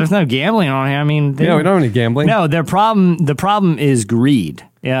 no, there's no gambling on here. I mean, we don't have any gambling. No, the problem is greed.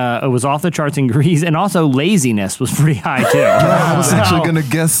 It was off the charts in greed, and also laziness was pretty high too. I was actually going to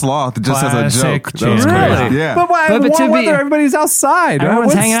guess sloth just as a joke. That was crazy. Yeah. But why? But to whether everybody's outside,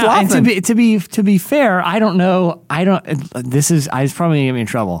 everyone's hanging out. And to be fair, I don't know. I was probably going to get me in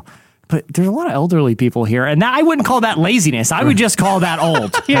trouble. But there's a lot of elderly people here, and I wouldn't call that laziness. I would just call that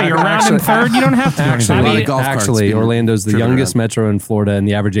old. Yeah, you're rounding third. You don't have to do anything. Actually, Orlando's the youngest metro in Florida, and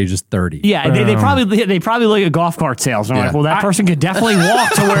the average age is 30. Yeah, they probably look at golf cart sales. And like, well, that person could definitely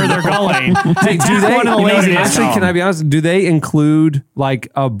walk to where they're going. Can I be honest? Do they include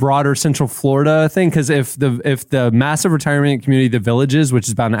a broader Central Florida thing? Because if the massive retirement community, the Villages, which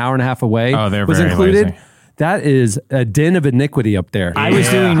is about an hour and a half away, was included. Lazy. That is a den of iniquity up there. I was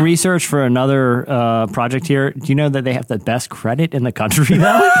doing research for another project here. Do you know that they have the best credit in the country,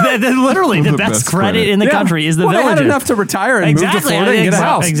 though? Literally, the best credit in the country is the Villages. They had enough to retire and move to Florida and get a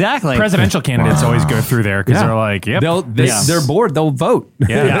house. Exactly. Presidential candidates always go through there because they're like, yep. They're bored. They'll vote.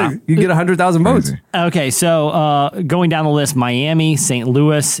 Yeah. You get 100,000 votes. Okay, so going down the list, Miami, St.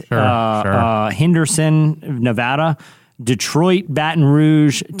 Louis, Henderson, Nevada, Detroit, Baton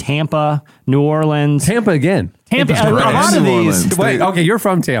Rouge, Tampa, New Orleans. Tampa again. A lot of these. Wait, okay, you're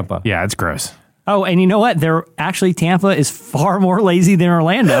from Tampa. Yeah, it's gross. Oh, and you know what? Tampa is far more lazy than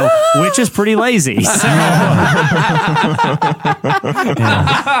Orlando, which is pretty lazy. So,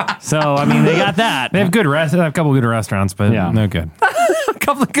 so I mean, they got that. They have a couple good restaurants, but no good. A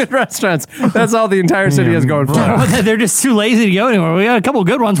couple of good restaurants. That's all the entire city has going for it. They're just too lazy to go anywhere. We got a couple of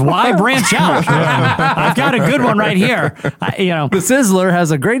good ones. Why branch out? I've got a good one right here. The Sizzler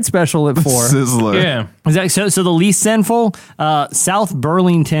has a great special at 4. Sizzler. Yeah. So the least sinful, South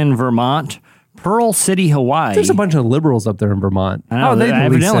Burlington, Vermont. Pearl City, Hawaii. There's a bunch of liberals up there in Vermont. I know,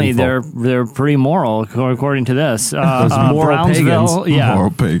 evidently they're pretty moral according to this. Those moral pagans. Moral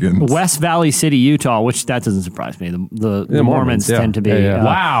pagans. West Valley City, Utah, which that doesn't surprise me. The Mormons tend to be.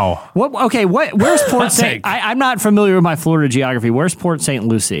 Wow. Where's Port St. I'm not familiar with my Florida geography. Where's Port St.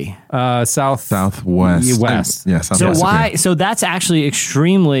 Lucie? Southwest. West. Yeah. Southwest. So why? So that's actually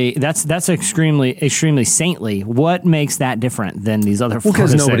extremely saintly. What makes that different than these other? Well,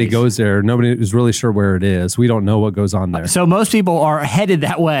 because nobody cities? goes there. Nobody is really sure where it is. We don't know what goes on there. So most people are headed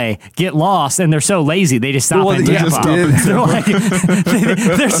that way, get lost, and they're so lazy they just stop in Tampa.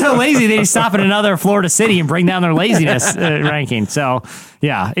 They're so lazy they just stop in another Florida city and bring down their laziness ranking. So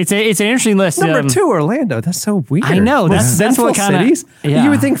yeah, it's an interesting list. Number 2, Orlando. That's so weird. I know. That's what kind of cities. Yeah.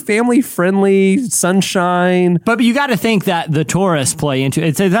 You would think family friendly, sunshine. But you got to think that the tourists play into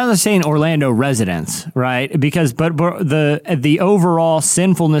it. It's not saying Orlando residents, right? Because but the overall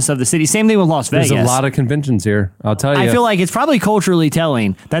sinfulness of the city. Same thing with Las Vegas. There's a lot of conventions here. I'll tell you. I feel like it's probably culturally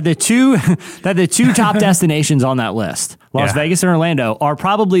telling that the two top destinations on that list, Las Vegas and Orlando, are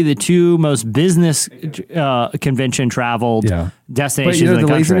probably the 2 most business convention traveled destinations. But you know the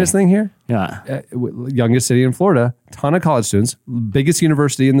laziness thing here? Yeah. Youngest city in Florida, ton of college students, biggest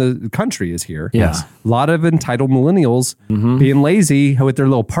university in the country is here. Yes. A lot of entitled millennials being lazy with their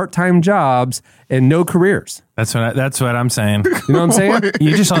little part-time jobs and no careers. That's what I'm saying. You know what I'm saying?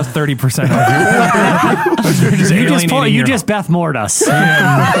 You just lost 30% of you just Beth Moored us.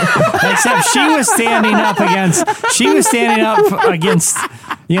 Except she was standing up against she was standing up against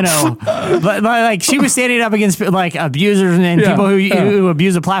like abusers and people who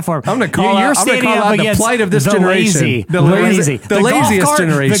abuse a platform. I'm going to call out the plight of this generation. The laziest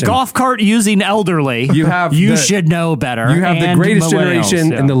generation. The golf cart using elderly. You should know better. You have the greatest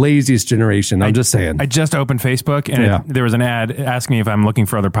generation and the laziest generation. I'm just saying. I just opened Facebook and there was an ad asking me if I'm looking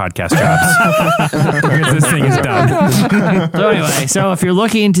for other podcast jobs because this thing is done. So anyway, if you're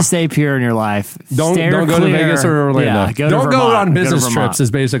looking to stay pure in your life, don't go to Vegas or Orlando. Yeah, don't go on business trips.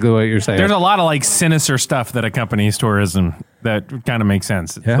 Is basically what you're saying. There's a lot of like sinister stuff that accompanies tourism that kind of makes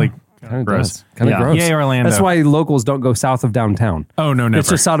sense. It's like kind of gross. Kind of gross. Yay, Orlando. That's why locals don't go south of downtown. Oh, no, never. It's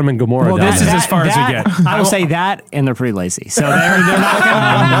just Sodom and Gomorrah. Well, this is as far as we get. I will say that, and they're pretty lazy. So they're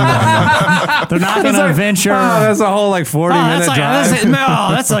not going to venture. Oh, that's a whole 40-minute drive.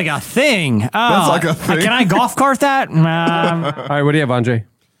 That's like a thing. That's like a thing. Can I golf cart that? All right, what do you have, Andre?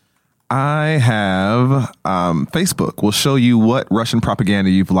 I have Facebook will show you what Russian propaganda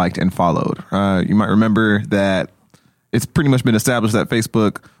you've liked and followed. You might remember that it's pretty much been established that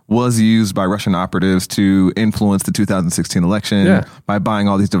Facebook was used by Russian operatives to influence the 2016 election by buying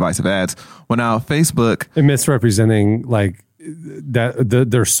all these divisive ads. Well, now Facebook... And misrepresenting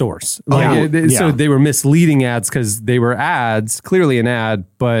their source. So they were misleading ads because they were ads, clearly an ad,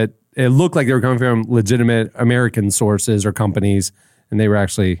 but it looked like they were coming from legitimate American sources or companies. And they were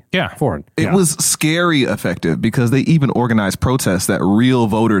actually foreign. It was scary effective because they even organized protests that real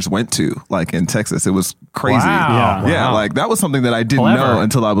voters went to, like in Texas. It was crazy. Wow. Yeah, that was something that I didn't know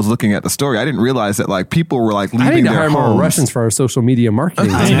until I was looking at the story. I didn't realize that people were leaving their homes. I need to hire more Russians for our social media marketing.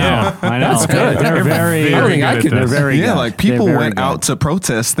 I know. That's good. They're very. I don't think I could. They're very good. People went out to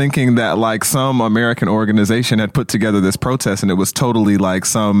protest thinking that some American organization had put together this protest, and it was totally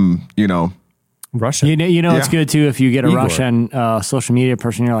some Russian. It's good too if you get a Russian social media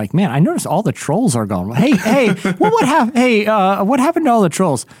person. You're like, man, I noticed all the trolls are gone. Hey, what happened? Hey, what happened to all the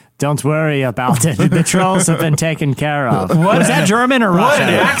trolls? Don't worry about it. The trolls have been taken care of. Was that German or Russian?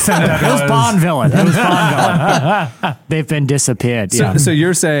 What accent that was? It was Bond villain. They've been disappeared. So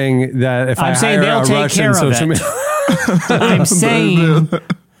you're saying that if I'm saying they'll take care of it. I'm saying.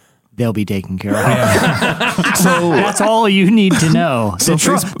 They'll be taken care of. So that's all you need to know.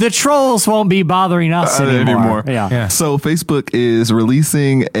 The trolls won't be bothering us anymore. Yeah. So Facebook is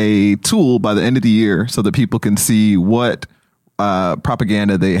releasing a tool by the end of the year so that people can see what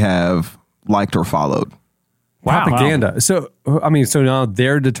propaganda they have liked or followed. Wow. Propaganda. So now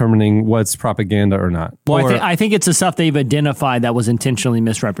they're determining what's propaganda or not. Well, I think it's the stuff they've identified that was intentionally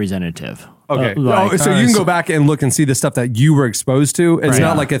misrepresentative. Okay. So you can go back and look and see the stuff that you were exposed to. It's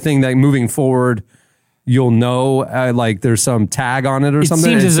not like a thing that moving forward you'll know like there's some tag on it or something.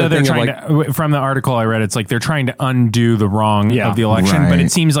 It seems as though they're thing trying to, from the article I read, it's like they're trying to undo the wrong of the election. But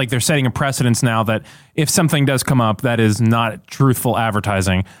it seems like they're setting a precedence now that if something does come up that is not truthful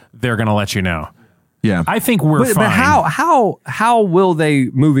advertising, they're going to let you know. Yeah. I think we're fine. But how will they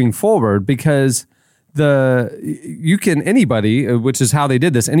moving forward? Because anybody, which is how they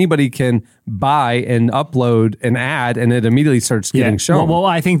did this, anybody can buy and upload an ad and it immediately starts getting shown. Well,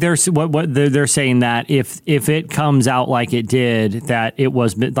 I think they're saying that if it comes out like it did, that it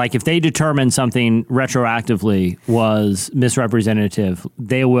was like if they determine something retroactively was misrepresentative,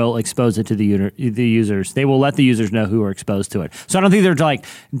 they will expose it to the users. They will let the users know who are exposed to it. So I don't think they're like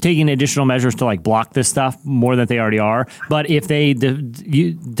taking additional measures to like block this stuff more than they already are. But if they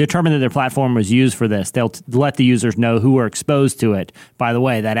determine that their platform was used for this, they'll let the users know who are exposed to it. By the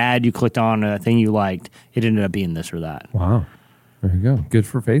way, that ad you clicked on, that thing you liked, it ended up being this or that. Wow. There you go. Good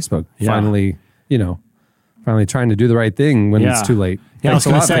for Facebook. Yeah. Finally trying to do the right thing when it's too late. Yeah, Thanks a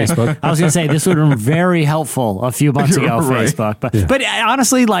lot, Facebook. I was going to say, this would have been very helpful a few months ago, Right. Facebook. But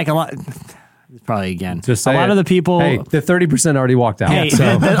honestly, like a lot... Probably again. Just a lot of the people. Hey, the 30% already walked out. Hey, so.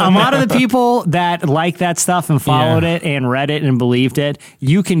 a lot of the people that like that stuff and followed it and read it and believed it,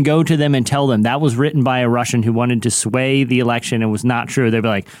 you can go to them and tell them that was written by a Russian who wanted to sway the election and was not true. They'd be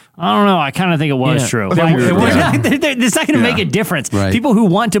like, I don't know, I kind of think it was true. Like, it's not going to make a difference. Right. People who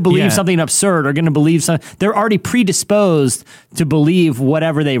want to believe something absurd are going to believe something. They're already predisposed to believe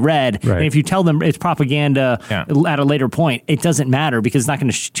whatever they read. Right. And if you tell them it's propaganda at a later point, it doesn't matter because it's not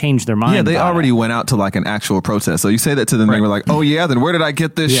going to change their mind. Yeah, they already went out to like an actual protest. So you say that to them, they were like, oh yeah, then where did I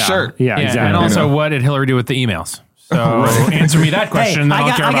get this shirt? Yeah, exactly. And also, what did Hillary do with the emails? So answer me that question. Then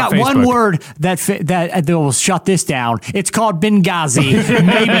I'll care I about got one Facebook. word that will shut this down. It's called Benghazi.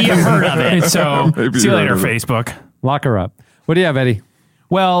 Maybe you've heard of it. So Maybe see you you later, heard of it. Facebook. Lock her up. What do you have, Eddie?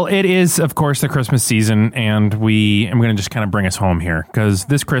 Well, it is, of course, the Christmas season, and I'm going to just kind of bring us home here because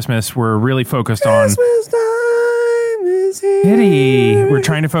this Christmas we're really focused on. Christmas time is here. Eddie, we're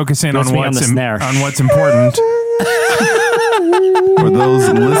trying to focus in on Gets me on what's the snare. what's important. For those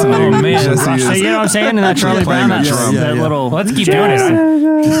listening, Oh, man. Jesse So is you know what I'm saying? And that Charlie playing Brown, the drum. that little. Let's keep doing it.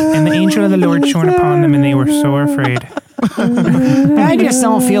 And the angel of the Lord shone upon them, and they were so afraid. I just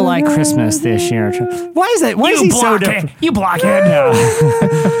don't feel like Christmas this year. Why is that? Why is he so You blockhead.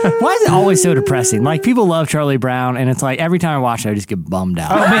 Why is it always so depressing? Like people love Charlie Brown, and it's like every time I watch it, I just get bummed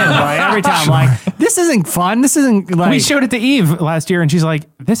out. Oh, man. Like, every time, I'm like this isn't fun. This isn't like We showed it to Eve last year, and she's like,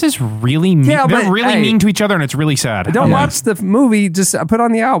 "This is really mean. Yeah, They're but, really hey, mean to each other, and it's really sad." Don't watch the movie. Just put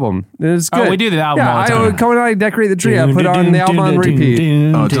on the album. It's good. Oh, we do the album all the Yeah, time. I come and I decorate the tree. I put on the album on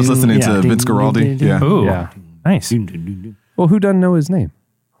repeat. Oh, just listening to Vince Guaraldi. Yeah. Ooh, Yeah. nice. Well, who doesn't know his name?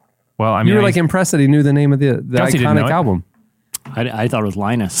 Well, I mean, You were like impressed that he knew the name of the Kelsey didn't know iconic it. album. I thought it was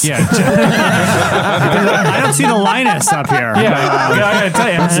Linus. yeah, I don't see the Linus up here. I gotta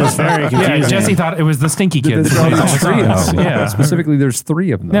tell you, This is very confusing. yeah. Jesse thought it was the Stinky Kid. There's that plays all the trio. songs. Yeah, Specifically, there's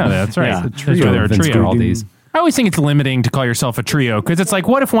three of them. no, that's right. Yeah. That's why they're a Vince trio. Guaraldi's. I always think it's limiting to call yourself a trio because it's like,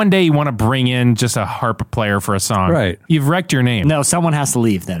 what if one day you want to bring in just a harp player for a song? Right. You've wrecked your name. No, someone has to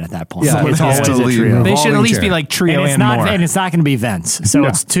leave then at that point. Yeah, it's someone has always to a leave. trio. They should at Revolving least be chair. like trio and it's and not, more. and it's not going to be Vince. So No.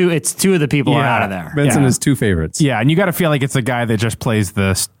 it's two of the people are out of there. Vince Yeah. and his two favorites. Yeah, and you got to feel like it's the guy that just plays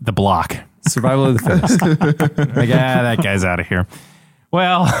the block. Survival of the fittest. Like, that guy's out of here.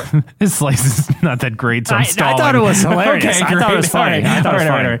 Well, this slice is not that great, so I'm I stalling. thought it was hilarious. Okay, I thought it was great. funny. I thought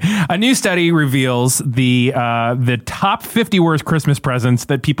it was funny. A new study reveals the top 50 worst Christmas presents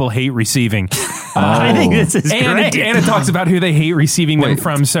that people hate receiving. I think this is and great. it talks about who they hate receiving them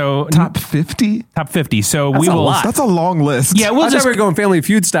from. So Top 50? top 50. So That's we a will. lot. That's a long list. Yeah, we'll I thought just we were going Family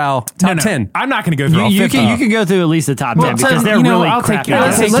Feud style. Top 10. I'm not going to go through all You 50. can go through at least the top 10 because they're you know, really I'll take crappy. care of it.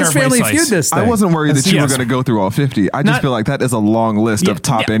 Let's, Take care let's of my Family slice. Feud this thing. I wasn't worried that you were Yes. going to go through all 50. I just Not- feel like that is a long list of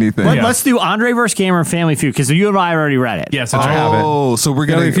top anything. Let's do Andre versus Cameron Family Feud because you and I already read it. Yes, that's right. Oh, so we're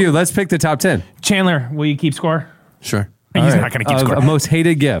Family going to... Feud. Let's pick the top 10. Chandler, will you keep score? Sure. He's All right. not going to keep Of score. most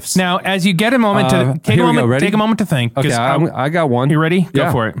hated gifts. Now, as you get a moment to take here a we go. moment, Ready? take a moment to think. 'cause Okay, I got one. You ready? Go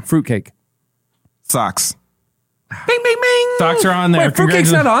Yeah. for it. Fruitcake. Socks. Bing, bing, bing. Socks are on there. Wait,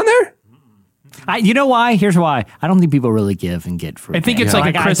 fruitcake's not on there? You know why? Here's why. I don't think people really give and get fruitcake. I think it's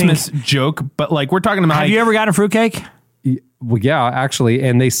like a Christmas joke, but like we're talking about. Have you ever gotten fruitcake? Well, yeah, actually,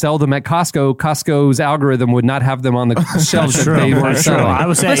 and they sell them at Costco. Costco's algorithm would not have them on the shelves if they weren't selling. I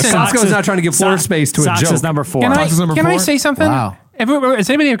would say Listen, Socks Costco's is- not trying to give floor space to a Socks joke. is number 4. Can Socks is number I 4? say something? Wow. Has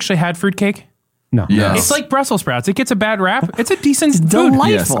anybody actually had fruitcake? No. Yes. It's like Brussels sprouts. It gets a bad rap. It's a decent food. Delightful.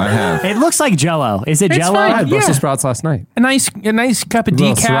 Yes, I have. It looks like Jell-O. Is it It's Jell-O? fine. I had Yeah. Brussels sprouts last night. A nice cup of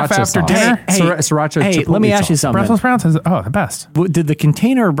Little decaf sriracha after sauce. dinner. Sriracha Hey, chipotle let me ask you sauce. something. Brussels sprouts is the best. Did the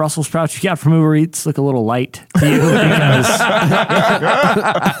container of Brussels sprouts you got from Uber Eats look a little light to you? Because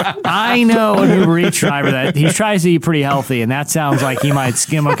I know an Uber Eats driver that he tries to eat pretty healthy, and that sounds like he might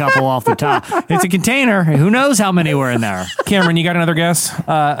skim a couple off the top. It's a container. Who knows how many were in there? Cameron, you got another guess?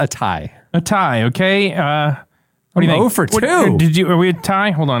 A tie. A tie, okay. What do you think? 0 for 2. Are we a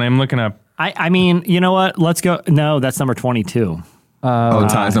tie? Hold on, I'm looking up. I mean, you know what? Let's go. No, that's number 22.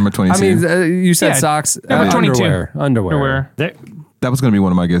 Tie's number 22. I mean, you said Yeah, socks. number 22. Underwear. There, that was going to be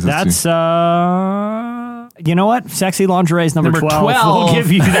one of my guesses. that's, too. you know what? Sexy lingerie is number 12. 12. We'll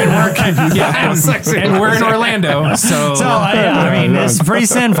give you that. Yeah, and we're in Orlando, so. I mean, it's pretty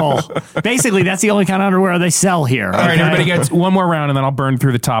sinful. Basically, that's the only kind of underwear they sell here. All right, everybody gets one more round, and then I'll burn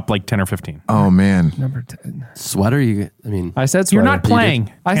through the top like 10 or 15. Oh, man. Number 10. Sweater? I said sweater. You're not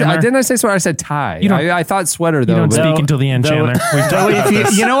playing. Didn't I say sweater? I said tie. I thought sweater, though. You don't but- speak until the end, Chandler.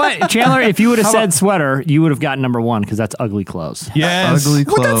 You know what, Chandler? If you would have said sweater, you would have gotten number 1 because that's ugly clothes. Yes. Ugly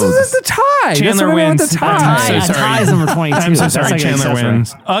What? clothes. That's the tie. Chandler That's wins. The tie. I'm so sorry. Tie is number 22. I'm so That's sorry, like an Chandler accessory.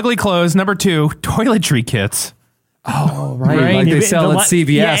 wins. Ugly clothes, number 2, toiletry kits. Oh, right. Right. Like they The- sell the- at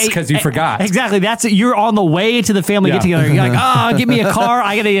CVS because you forgot. Exactly. That's it. You're on the way to the family get together. You're like, give me a car.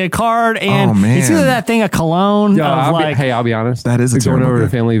 I got to get a card. And Oh, man. it's either that thing, a cologne of like. I'll be honest. That is a going terrible over to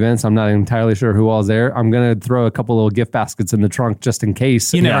gift. family events. I'm not entirely sure who all's there. I'm gonna throw a couple little gift baskets in the trunk just in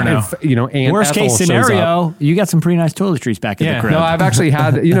case. You never know. If, Aunt Worst Ethel case shows up. scenario, you got some pretty nice toiletries back at the crib. No, I've actually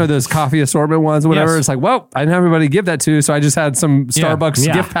had those coffee assortment ones, whatever. Yes. It's like, well, I didn't have anybody give that to, so I just had some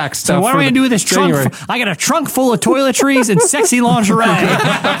Starbucks gift pack stuff. So what am I for gonna do with this trunk? January. I got a trunk full of toiletries and sexy lingerie.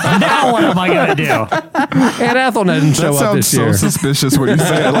 Now what am I gonna do? Aunt Ethel didn't show That up this sounds so year. suspicious when you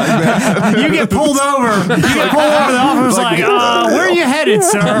say it like that. You get pulled over. You get pulled over to the office like, where are you headed,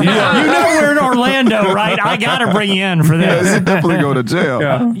 sir? Yeah. You know we're in Orlando, right? I gotta bring you in for this. You definitely go to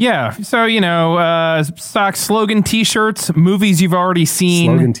jail. Yeah. So, socks, slogan t-shirts, movies you've already seen.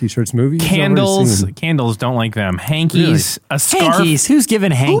 Slogan t-shirts, movies. Candles. Candles, don't like them. Hankies, a scarf. Hankies. Who's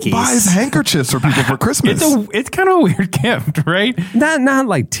giving hankies? Who buys handkerchiefs for people for Christmas? It's kind of a weird gift, right? Not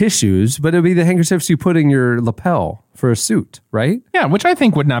like tissues, but it'd be the handkerchiefs you put in your lapel for a suit, right? Yeah, which I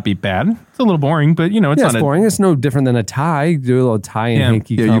think would not be bad. It's a little boring, but it's Yeah, not it's boring. It's no different than a tie. Do a little tie and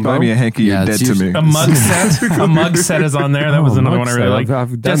hanky Yeah, combo. you buy me a hanky, Yeah, you're dead it's to usually- me. a mug set. A mug set is on there. That was another mug one I really set. liked.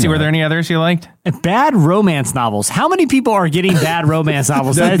 I've done Jesse, were that. there any others you liked? Bad romance novels. How many people are getting bad romance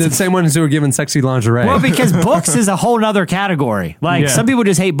novels? The same ones who were given sexy lingerie. Well, because books is a whole nother category. Like, Yeah. some people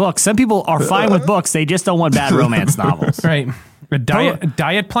just hate books. Some people are fine with books. They just don't want bad romance novels. Right. A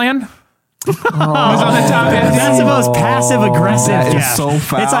diet plan? Was on the top. That's the most passive aggressive That is gift. so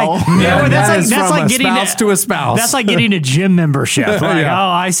foul. It's like, Yeah, that's from like a getting spouse to a spouse. That's like getting a gym membership. Like, Yeah. oh,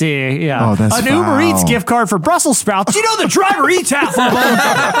 I see. Yeah. Oh, that's an Uber foul. Eats gift card for Brussels sprouts. You know the driver eats half of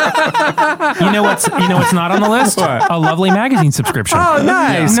them. You know what's not on the list? A lovely magazine subscription. Oh,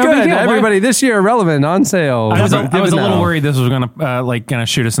 nice. No big Good. deal. Everybody this year, Relevant on sale. I was Give a it little now. worried this was gonna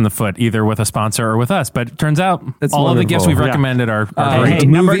shoot us in the foot, either with a sponsor or with us. But it turns out It's all of the gifts we've wonderful. recommended are Hey, great.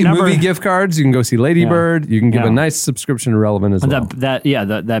 number- movie gift cards. You can go see Lady Bird. You can give Yeah. a nice subscription to Relevant as well.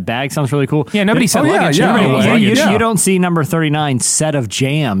 That bag sounds really cool. Yeah, nobody said Oh, yeah, luggage. yeah. Everybody wants Yeah, luggage. You don't see number 39 set of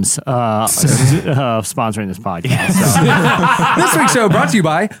jams sponsoring this podcast. So. This week's show brought to you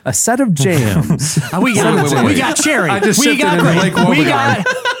by a set of jams. we got cherry. I just we shifted got into grape. Lake We Wobegon. got.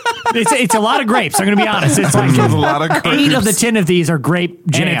 It's a lot of grapes. I'm going to be honest. It's like There's a lot of 8 grapes. of the 10 of these are grape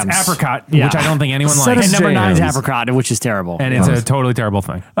And jams. it's apricot, Yeah. which I don't think anyone Set likes. And of number 9 is jams. apricot, which is terrible. And it's a totally terrible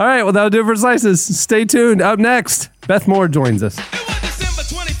thing. All right, well, that'll do it for Slices. Stay tuned. Up next, Beth Moore joins us. It was December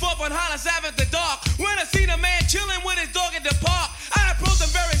 24th on Hollis Ave at the dark when I seen a man chilling with his dog at the park. I approached him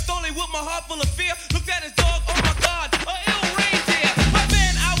very slowly with my heart full of fear. Looked at his dog, oh my God, a ill reindeer. But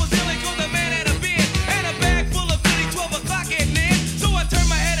then I was ill because the man had a beard and a bag full of goodies, 12 o'clock at near. So I turned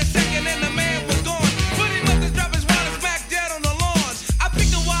my head a second and the man was gone. But he must have dropped his wallet smack dead on the lawn. I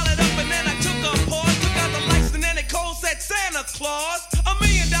picked the wallet up and then I took a pause, took out the lights and then it cold said Santa Claus. $1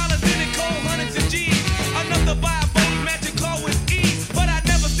 million in it cold, hundreds of G's. Enough to buy a boat, magic car with ease. But I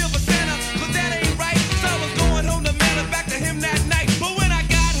never steal for Santa, cause that ain't right. So I was going home to mail it back to him that night. But when I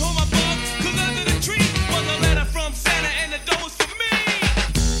got home, I bugged, cause under the tree was a letter from Santa and the door was for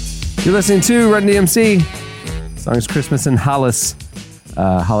me. You're listening to Run DMC. The song is Christmas in Hollis.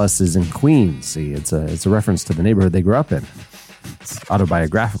 Hollis is in Queens. See, it's a reference to the neighborhood they grew up in. It's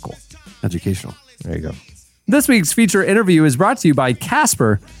autobiographical. Educational. There you go. This week's feature interview is brought to you by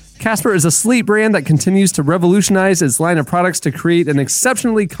Casper. Casper is a sleep brand that continues to revolutionize its line of products to create an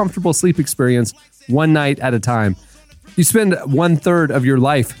exceptionally comfortable sleep experience one night at a time. You spend 1/3 of your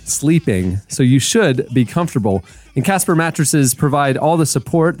life sleeping, so you should be comfortable. And Casper mattresses provide all the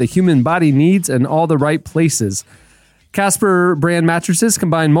support the human body needs in all the right places. Casper brand mattresses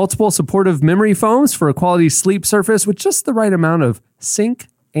combine multiple supportive memory foams for a quality sleep surface with just the right amount of sink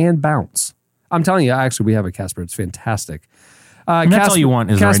and bounce. I'm telling you, actually, we have a Casper. It's fantastic. And that's all you want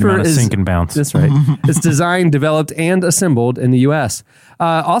is the right amount of sink and bounce. That's right. It's designed, developed, and assembled in the U.S.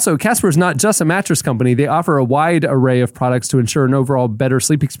 Also, Casper is not just a mattress company. They offer a wide array of products to ensure an overall better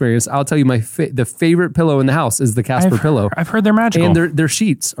sleep experience. I'll tell you, the favorite pillow in the house is the Casper pillow. I've heard they're magical. And their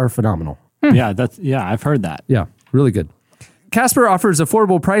sheets are phenomenal. Yeah, I've heard that. Yeah, really good. Casper offers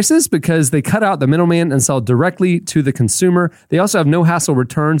affordable prices because they cut out the middleman and sell directly to the consumer. They also have no hassle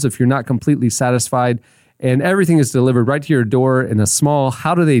returns if you're not completely satisfied. And everything is delivered right to your door in a small,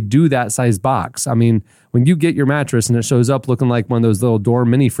 how do they do that size box? I mean, when you get your mattress and it shows up looking like one of those little door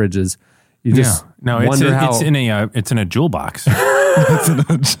mini fridges, you just wonder how... It's in a jewel box.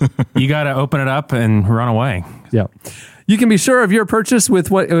 You got to open it up and run away. Yeah. You can be sure of your purchase with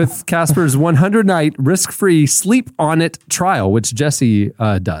Casper's 100-night risk-free Sleep On It trial, which Jesse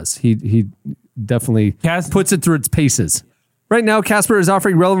does. He definitely puts it through its paces. Right now, Casper is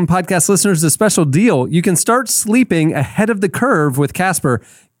offering Relevant Podcast listeners a special deal. You can start sleeping ahead of the curve with Casper.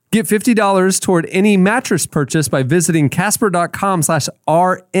 Get $50 toward any mattress purchase by visiting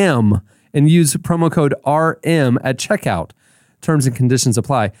casper.com/RM and use promo code RM at checkout. Terms and conditions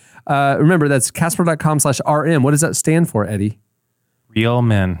apply. Remember, that's casper.com/RM. What does that stand for, Eddie? Real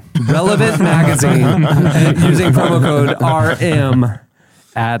men. Relevant Magazine. Using promo code RM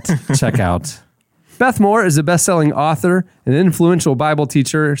at checkout. Beth Moore is a best-selling author, an influential Bible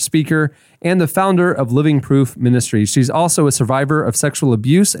teacher, speaker, and the founder of Living Proof Ministries. She's also a survivor of sexual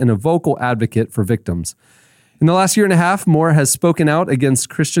abuse and a vocal advocate for victims. In the last year and a half, Moore has spoken out against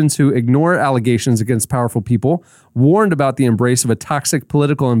Christians who ignore allegations against powerful people, warned about the embrace of a toxic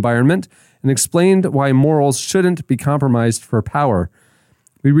political environment, and explained why morals shouldn't be compromised for power.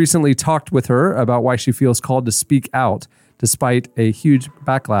 We recently talked with her about why she feels called to speak out, despite a huge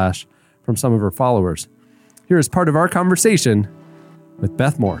backlash from some of her followers. Here is part of our conversation with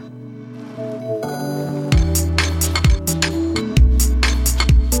Beth Moore.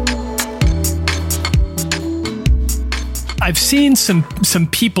 I've seen some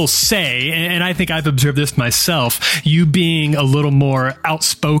people say, and I think I've observed this myself, you being a little more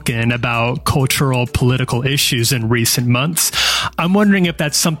outspoken about cultural, political issues in recent months. I'm wondering if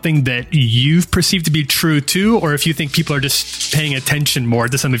that's something that you've perceived to be true too, or if you think people are just paying attention more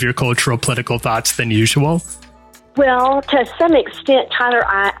to some of your cultural, political thoughts than usual. Well, to some extent, Tyler,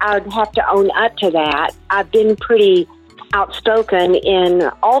 I would have to own up to that. I've been pretty outspoken in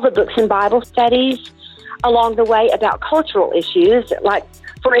all the books and Bible studies along the way about cultural issues, like,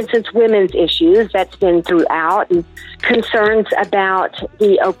 for instance, women's issues. That's been throughout, and concerns about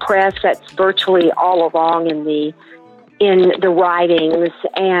the oppressed. That's virtually all along in the writings.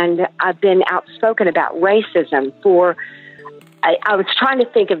 And I've been outspoken about racism. I was trying to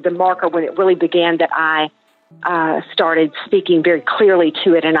think of the marker when it really began that I started speaking very clearly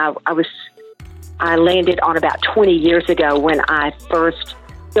to it, and I landed on about 20 years ago when I first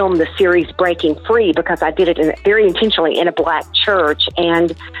filmed the series Breaking Free, because I did it very intentionally in a black church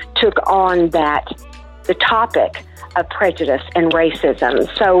and took on the topic of prejudice and racism.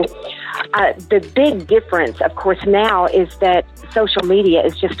 So the big difference, of course, now is that social media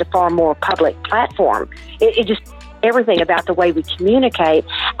is just a far more public platform. It just, everything about the way we communicate,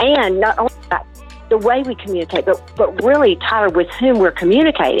 and not only about the way we communicate, but really, Tyler, with whom we're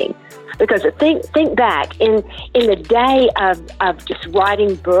communicating. Because think back, in the day of just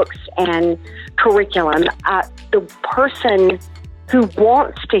writing books and curriculum, the person who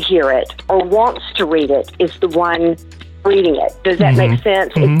wants to hear it or wants to read it is the one reading it. Does that make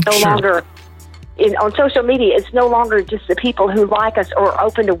sense? It's no longer, on social media, it's no longer just the people who like us or are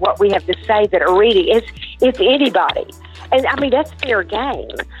open to what we have to say that are reading. It's anybody. And I mean, that's fair game.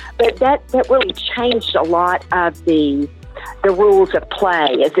 But that really changed a lot of the rules of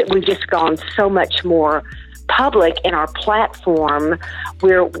play, is that we've just gone so much more public in our platform,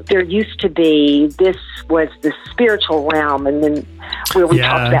 where there used to be, this was the spiritual realm, and then where we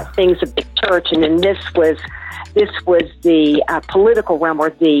talked about things of the church, and then this was the political realm,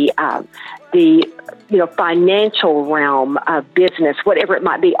 or the financial realm of business, whatever it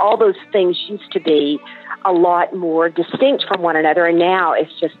might be. All those things used to be a lot more distinct from one another, and now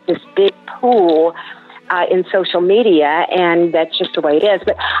it's just this big pool in social media, and that's just the way it is.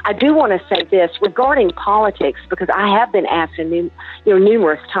 But I do want to say this regarding politics, because I have been asked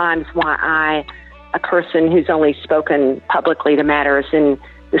numerous times why a person who's only spoken publicly to matters in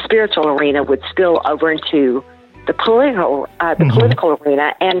the spiritual arena would spill over into the political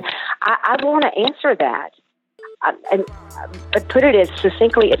arena, and I want to answer that, and put it as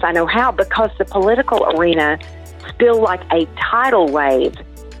succinctly as I know how, because the political arena spilled like a tidal wave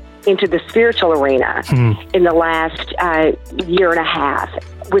into the spiritual arena in the last year and a half,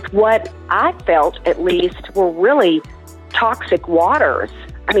 with what I felt at least were really toxic waters.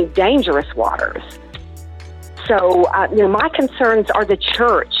 I mean, dangerous waters. So, my concerns are the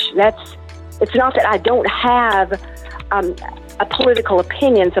church. It's not that I don't have political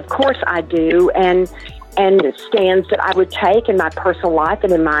opinions. Of course I do, and stands that I would take in my personal life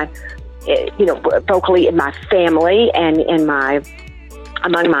and in my, vocally in my family and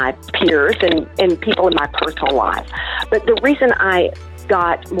among my peers and people in my personal life. But the reason I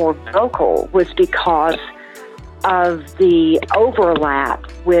got more vocal was because of the overlap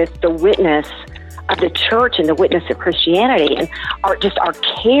with the witness of the church and the witness of Christianity, and our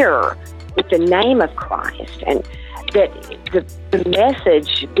care with the name of Christ, and that the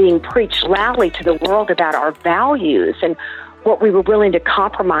message being preached loudly to the world about our values and what we were willing to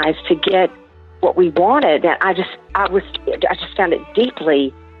compromise to get what we wanted. And I just found it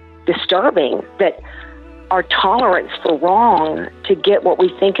deeply disturbing that our tolerance for wrong to get what we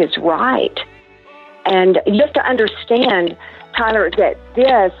think is right. And you have to understand, Tyler, that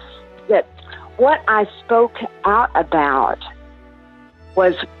what I spoke out about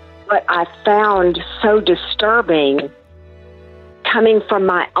was what I found so disturbing coming from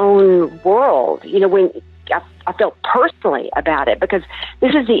my own world. When I felt personally about it, because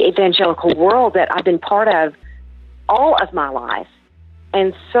this is the evangelical world that I've been part of all of my life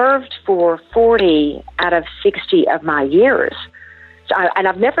and served for 40 out of 60 of my years. And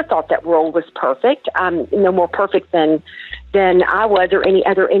I've never thought that world was perfect. No more perfect than I was or any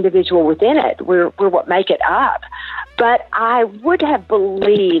other individual within it. We're what make it up. But I would have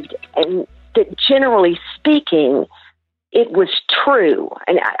believed, and that generally speaking, it was true.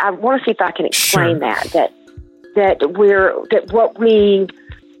 And I want to see if I can explain that what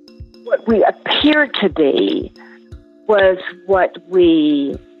we appeared to be was what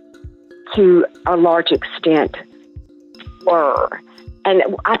we, to a large extent, were. And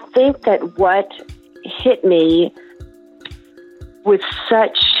I think that what hit me with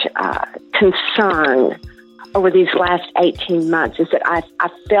such concern over these last 18 months is that I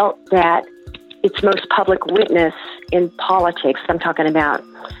felt that its most public witness in politics, I'm talking about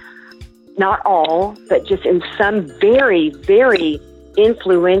not all, but just in some very, very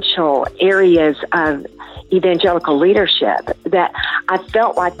influential areas of evangelical leadership, that I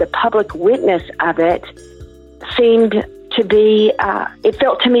felt like the public witness of it seemed to be, it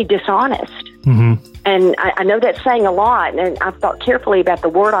felt to me dishonest. Mm-hmm. And I know that's saying a lot, and I've thought carefully about the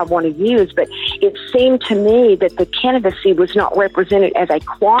word I want to use, but it seemed to me that the candidacy was not represented as a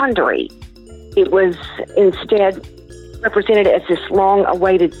quandary. It was instead represented as this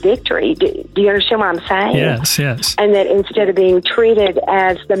long-awaited victory. Do you understand what I'm saying? Yes, yes. And that instead of being treated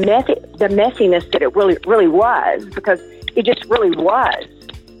as the messiness that it really was, because it just really was,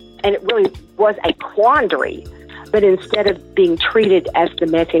 and it really was a quandary, but instead of being treated as the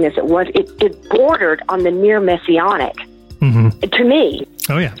messiness it was, it bordered on the near messianic to me.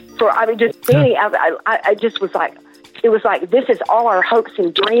 Oh, yeah. I just was like, it was like, this is all our hopes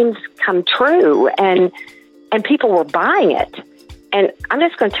and dreams come true, and people were buying it. And I'm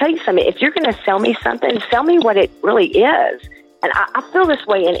just going to tell you something. If you're going to sell me something, sell me what it really is. And I feel this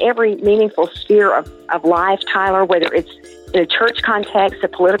way in every meaningful sphere of life, Tyler, whether it's in a church context, a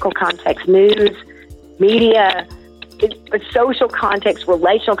political context, news, media, a social context,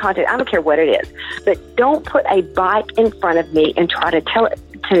 relational context, I don't care what it is. But don't put a bike in front of me and try to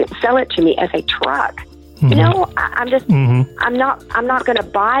sell it to me as a truck. Mm-hmm. You know, I'm not going to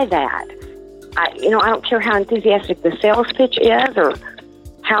buy that. I don't care how enthusiastic the sales pitch is, or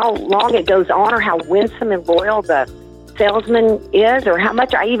how long it goes on, or how winsome and loyal the salesman is, or how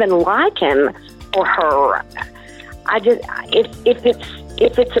much I even like him or her.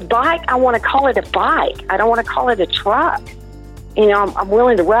 If it's a bike, I want to call it a bike. I don't want to call it a truck. I'm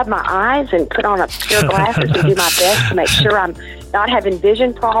willing to rub my eyes and put on a pair of glasses and do my best to make sure I'm not having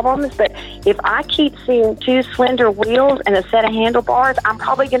vision problems. But if I keep seeing two slender wheels and a set of handlebars, I'm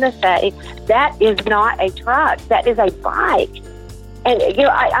probably going to say that is not a truck. That is a bike. And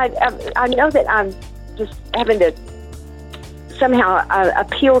I know that I'm just having to somehow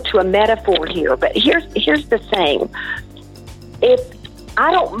appeal to a metaphor here. But here's the thing: if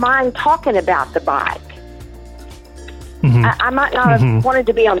I don't mind talking about the bike, I might not have wanted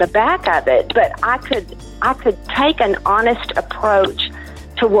to be on the back of it, but I could take an honest approach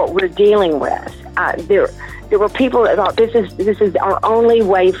to what we're dealing with. There were people that thought this is our only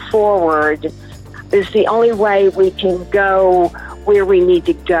way forward. This is the only way we can go where we need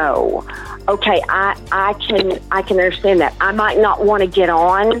to go. Okay, I can understand that. I might not want to get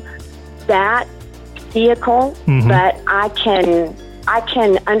on that vehicle, but I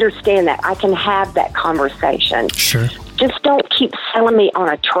can understand that. I can have that conversation. Sure. Just don't keep selling me on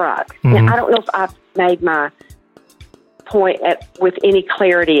a truck. Now, I don't know if I've made my point with any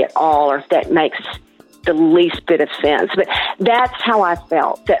clarity at all, or if that makes the least bit of sense. But that's how I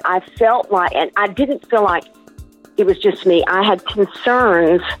felt. That I felt like, and I didn't feel like it was just me. I had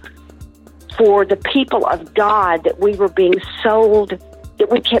concerns for the people of God, that we were being sold, that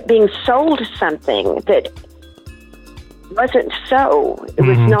we kept being sold something that wasn't so. It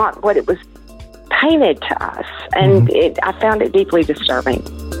was not what it was painted to us. And I found it deeply disturbing.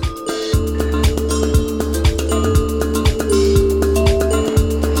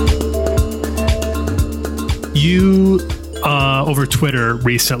 You, over Twitter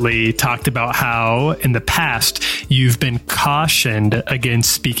recently, talked about how in the past you've been cautioned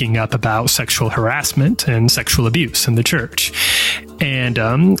against speaking up about sexual harassment and sexual abuse in the church. And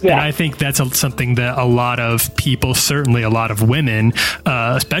I think that's something that a lot of people, certainly a lot of women,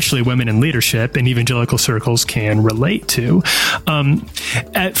 especially women in leadership in evangelical circles, can relate to.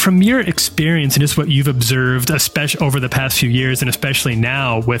 From your experience and just what you've observed, especially over the past few years, and especially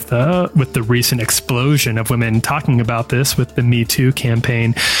now with the recent explosion of women talking about this with the Me Too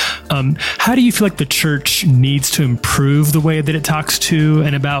campaign, how do you feel like the church needs to improve the way that it talks to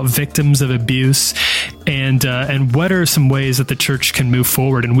and about victims of abuse? And what are some ways that the church can move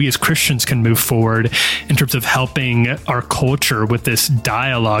forward, and we as Christians can move forward in terms of helping our culture with this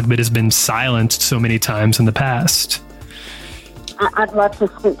dialogue that has been silenced so many times in the past? I'd love to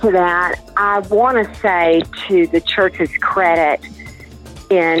speak to that. I want to say, to the church's credit,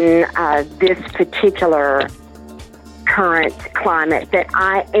 in this particular current climate, that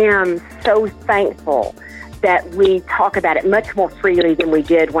I am so thankful that we talk about it much more freely than we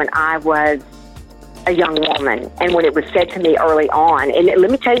did when I was a young woman, and when it was said to me early on. And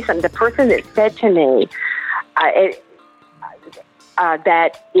let me tell you something, the person that said to me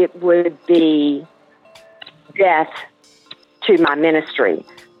that it would be death to my ministry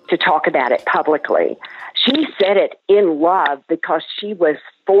to talk about it publicly, she said it in love because she was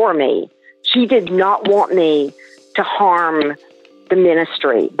for me. She did not want me to harm the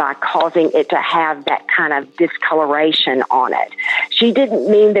ministry by causing it to have that kind of discoloration on it. She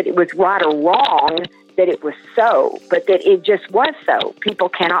didn't mean that it was right or wrong, that it was so, but that it just was so. People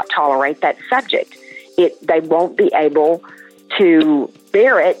cannot tolerate that subject. They won't be able to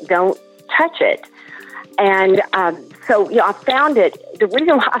bear it. Don't touch it. And so, I found it. The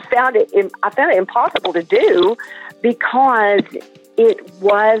reason why I found it impossible to do, because it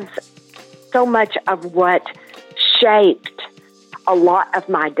was so much of what shaped a lot of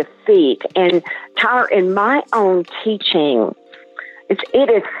my defeat. And Tyler, in my own teaching, it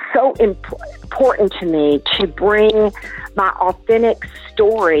is so important to me to bring my authentic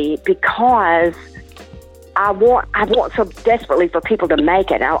story, because I want so desperately for people to make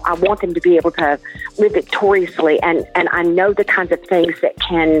it. I want them to be able to live victoriously, and I know the kinds of things that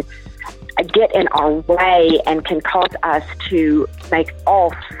can get in our way and can cause us to make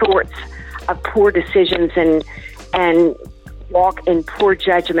all sorts of poor decisions and walk in poor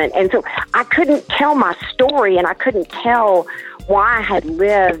judgment. And so I couldn't tell my story, and I couldn't tell why I had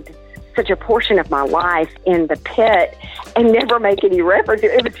lived such a portion of my life in the pit and never make any reference.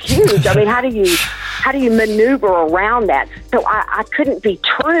 It was huge. I mean, how do you maneuver around that? So I couldn't be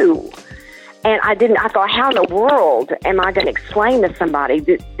true. And I thought, how in the world am I going to explain to somebody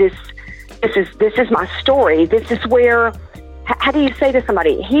that this is my story? This is where, how do you say to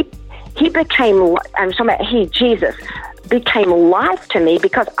somebody, he became, I'm talking about Jesus became life to me,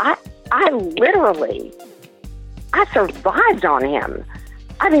 because I literally survived on him.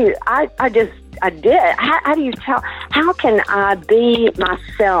 I mean, I did. How do you tell? How can I be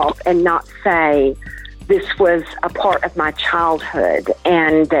myself and not say this was a part of my childhood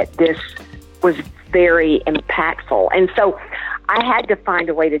and that this was very impactful? And so I had to find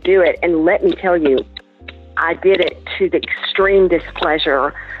a way to do it. And let me tell you, I did it to the extreme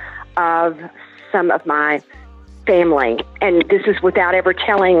displeasure of some of my family. And this is without ever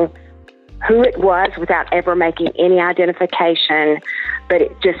telling who it was, without ever making any identification, but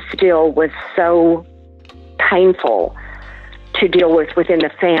it just still was so painful to deal with within the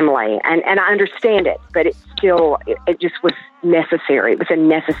family. And I understand it, but it just was necessary. It was a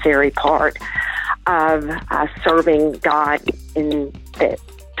necessary part of serving God in the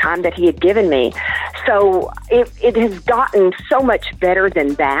time that he had given me. So it has gotten so much better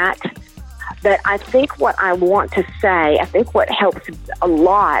than that. But I think what I want to say, I think what helps a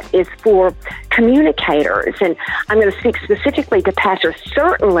lot is for communicators, and I'm going to speak specifically to pastors,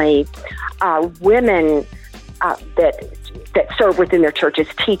 certainly women that serve within their churches,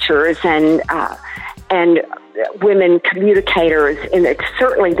 teachers and women communicators, and it's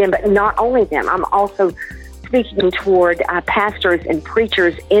certainly them, but not only them. I'm also speaking toward pastors and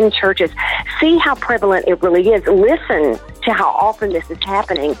preachers in churches. See how prevalent it really is. Listen to how often this is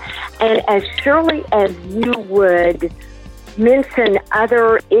happening. And as surely as you would mention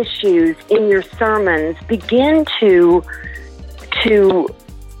other issues in your sermons, begin to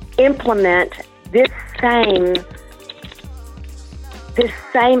implement this same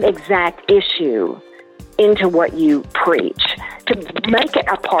exact issue into what you preach, to make it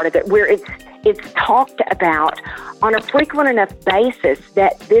a part of it where it's talked about on a frequent enough basis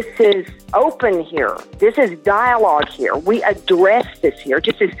that this is open here. This is dialogue here. We address this here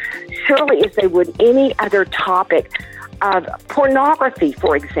just as surely as they would any other topic of pornography,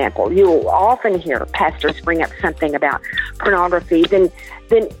 for example. You'll often hear pastors bring up something about pornography. Then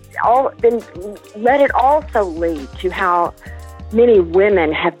let it also lead to how many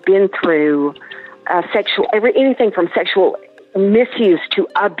women have been through anything from sexual misuse to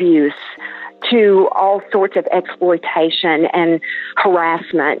abuse to all sorts of exploitation and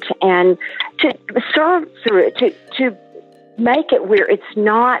harassment, and to serve through it, to make it where it's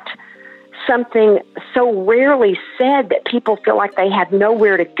not something so rarely said that people feel like they have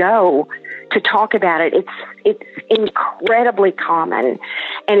nowhere to go to talk about it. It's incredibly common.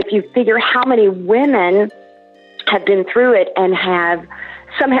 And if you figure how many women have been through it and have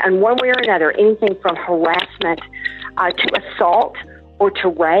somehow, in one way or another, anything from harassment to assault or to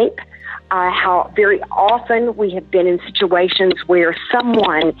rape, how very often we have been in situations where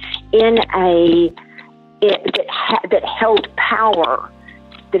someone that held power,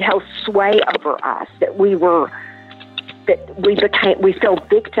 that held sway over us, that we fell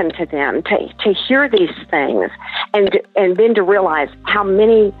victim to them, to hear these things and then to realize how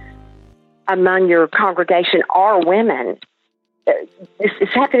many among your congregation are women.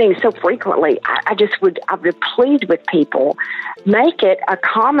 It's happening so frequently. I would plead with people, make it a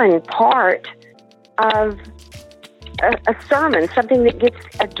common part of a sermon, something that gets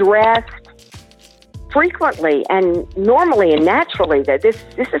addressed frequently and normally and naturally, that this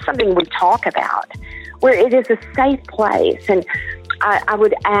is something we talk about, where it is a safe place. And I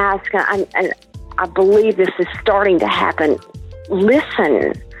would ask, and I believe this is starting to happen,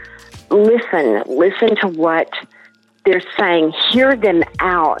 listen to what they're saying, hear them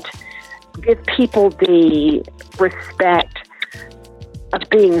out, give people the respect of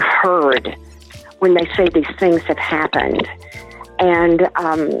being heard when they say these things have happened. And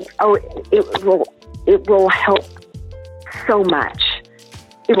it will help so much.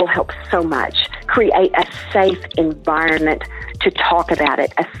 It will help so much. Create a safe environment to talk about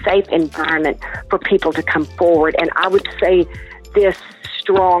it, a safe environment for people to come forward. And I would say this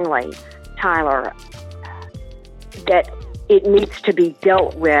strongly, Tyler, that it needs to be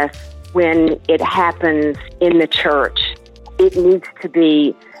dealt with when it happens in the church. It needs to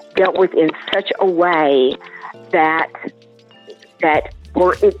be dealt with in such a way that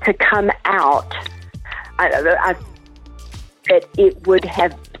for it to come out, that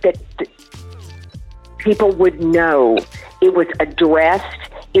people would know it was addressed,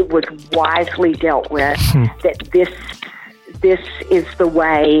 it was wisely dealt with, that this is the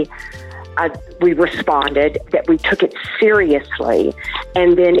way we responded, that we took it seriously.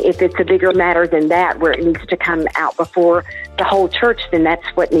 And then if it's a bigger matter than that, where it needs to come out before the whole church, then that's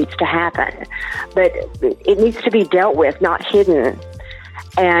what needs to happen. But it needs to be dealt with, not hidden.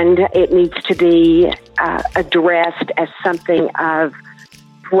 And it needs to be addressed as something of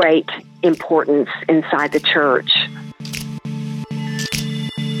great importance inside the church.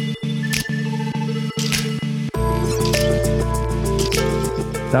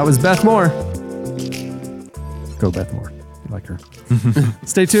 That was Beth Moore. Go Beth Moore. I like her.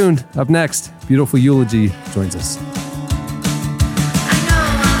 Stay tuned. Up next, beautiful Eulogy joins us.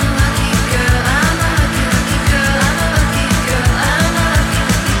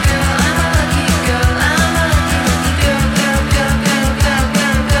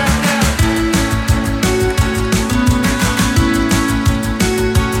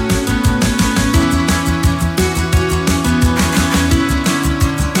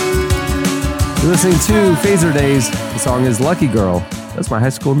 You're listening to Phaser Days. The song is Lucky Girl. That's my high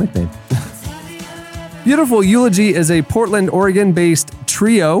school nickname. Beautiful Eulogy is a Portland, Oregon-based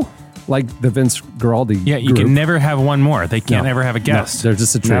trio. like the Vince Guaraldi. Yeah, you group. can never have one more. They can't ever have a guest. No, they're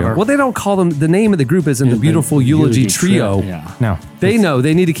just a trio. Never. Well, they don't call them. The name of the group is in the beautiful Eulogy trio. Yeah. No, they know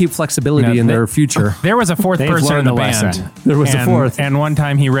they need to keep flexibility in their future. There was a fourth person in the band. There was a fourth, and one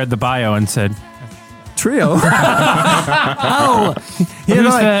time he read the bio and said, "Trio."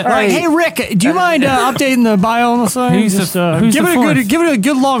 Hey Rick, do you mind updating the bio on the side? Give it a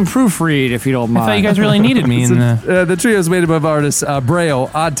good long proofread if you don't mind. I thought you guys really needed me. The trio is made up of artists Braille,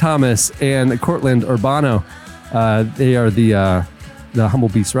 Odd Thomas, and Cortland Urbano. They are the Humble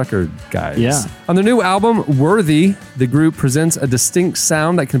Beast record guys. Yeah. On their new album, Worthy, the group presents a distinct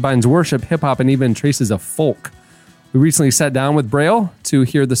sound that combines worship, hip hop, and even traces of folk. We recently sat down with Braille to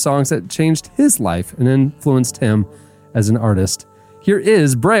hear the songs that changed his life and influenced him as an artist. Here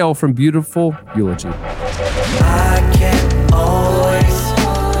is Braille from Beautiful Eulogy. I can't always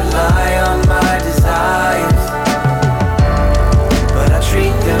rely on my desires, but I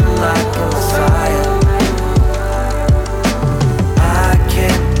treat them like a messiah. I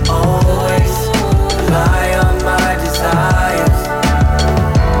can't always rely on my desires,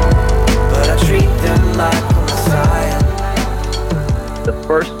 but I treat them like a messiah. The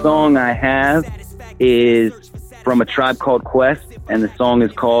first song I have is from A Tribe Called Quest, and the song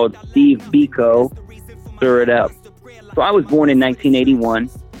is called Steve Biko, Stir It Up. So I was born in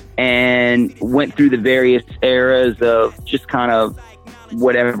 1981 and went through the various eras of just kind of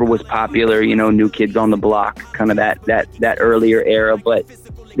whatever was popular, New Kids on the Block, kind of that earlier era. But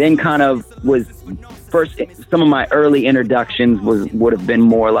then kind of was first, some of my early introductions would have been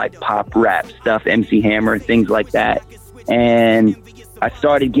more like pop rap stuff, MC Hammer, things like that. And I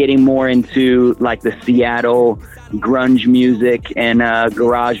started getting more into like the Seattle grunge music and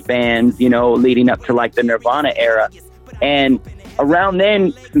garage bands, leading up to like the Nirvana era. And around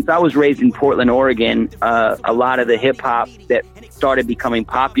then, since I was raised in Portland, Oregon, a lot of the hip hop that started becoming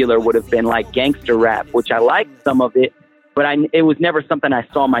popular would have been like gangster rap, which I liked some of it, but it was never something I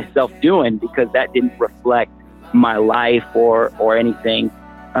saw myself doing because that didn't reflect my life or anything.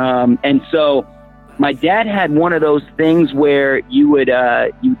 And so my dad had one of those things where you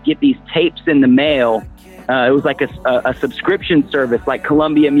get these tapes in the mail. It was like a subscription service, like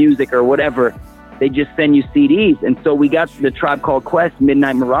Columbia Music or whatever. They just send you CDs. And so we got the Tribe Called Quest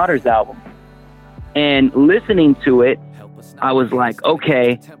Midnight Marauders album. And listening to it, I was like,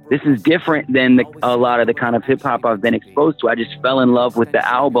 okay, this is different than a lot of the kind of hip hop I've been exposed to. I just fell in love with the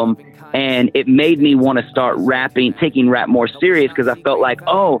album. And it made me want to start rapping, taking rap more serious, because I felt like,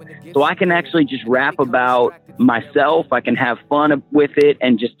 oh, so I can actually just rap about myself. I can have fun with it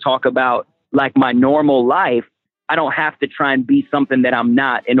and just talk about like my normal life. I don't have to try and be something that I'm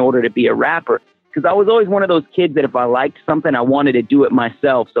not in order to be a rapper. Because I was always one of those kids that if I liked something, I wanted to do it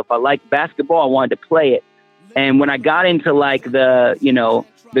myself. So if I liked basketball, I wanted to play it. And when I got into like the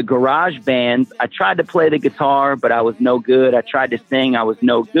garage bands, I tried to play the guitar, but I was no good. I tried to sing. I was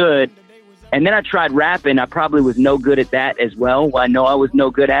no good. And then I tried rapping. I probably was no good at that as well. I know I was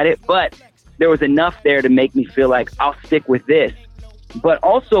no good at it, but there was enough there to make me feel like I'll stick with this. But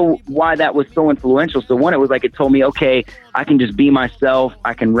also why that was so influential. So one, it was like it told me, okay, I can just be myself.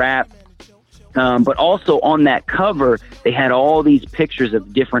 I can rap. But also on that cover, they had all these pictures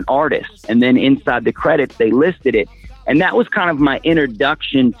of different artists. And then inside the credits, they listed it. And that was kind of my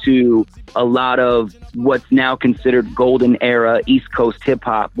introduction to a lot of what's now considered golden era East Coast hip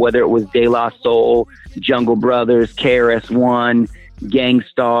hop, whether it was De La Soul, Jungle Brothers, KRS-One,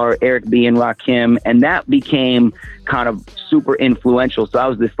 Gangstar, Eric B. and Rakim. And that became kind of super influential. So I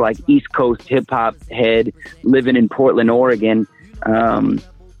was this like East Coast hip hop head living in Portland, Oregon.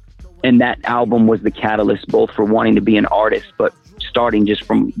 And that album was the catalyst both for wanting to be an artist, but starting just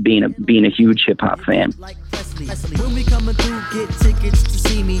from being a huge hip hop fan. When we coming through, get tickets to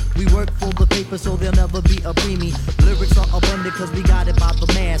see me. We work for the paper, so there'll never be a preemie. Lyrics are abundant, cause we got it by the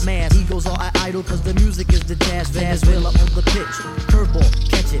mass. Egos are idle, cause the music is the jazz. Venezuela on the pitch. Curveball,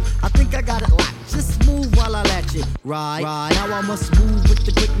 catch it. I think I got it locked. Just move while I latch it. Right. Now I must move with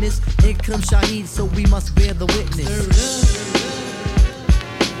the quickness. In comes Shaheed, so we must bear the witness.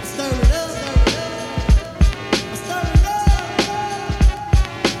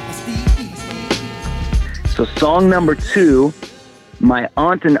 So song number 2, my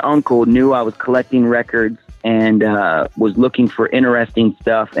aunt and uncle knew I was collecting records and was looking for interesting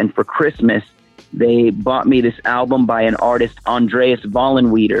stuff. And for Christmas, they bought me this album by an artist, Andreas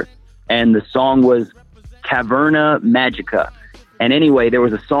Vollenweider. And the song was Caverna Magica. And anyway, there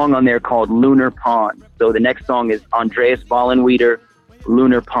was a song on there called Lunar Pond. So the next song is Andreas Vollenweider,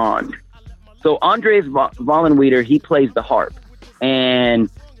 Lunar Pond. So Andreas Vollenweider, he plays the harp. And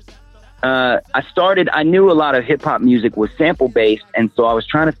I knew a lot of hip hop music was sample based. And so I was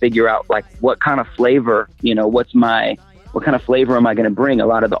trying to figure out like what kind of flavor, what kind of flavor am I going to bring? A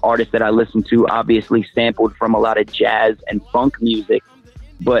lot of the artists that I listened to obviously sampled from a lot of jazz and funk music,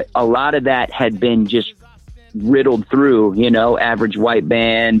 but a lot of that had been just riddled through, Average White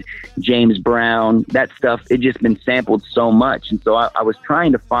Band, James Brown, that stuff. It just been sampled so much. And so I was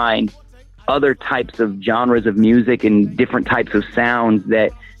trying to find other types of genres of music and different types of sounds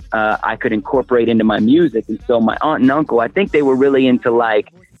that I could incorporate into my music. And so my aunt and uncle, I think they were really into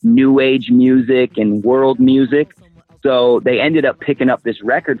like new age music and world music. So they ended up picking up this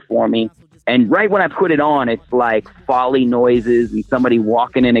record for me. And right when I put it on, it's like folly noises and somebody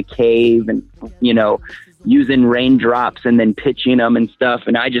walking in a cave and, using raindrops and then pitching them and stuff.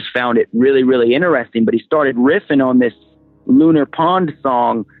 And I just found it really, really interesting. But he started riffing on this Lunar Pond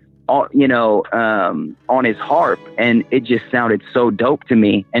song, on his harp, and it just sounded so dope to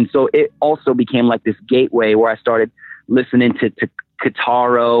me. And so it also became like this gateway where I started listening to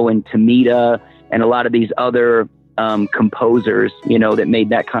Kitaro and Tamita and a lot of these other composers, that made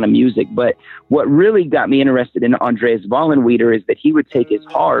that kind of music. But what really got me interested in Andreas Vollenweider is that he would take his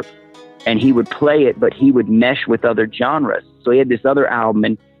harp and he would play it, but he would mesh with other genres. So he had this other album,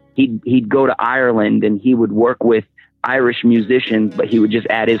 and he'd go to Ireland and he would work with Irish musicians, but he would just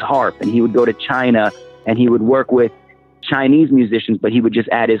add his harp. And he would go to China and he would work with Chinese musicians, but he would just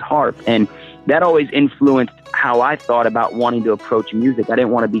add his harp. And that always influenced how I thought about wanting to approach music. I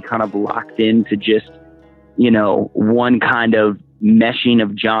didn't want to be kind of locked into just, one kind of meshing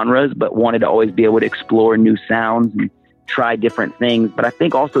of genres, but wanted to always be able to explore new sounds and try different things. But I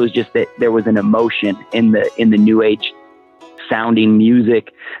think also it's just that there was an emotion in the new age sounding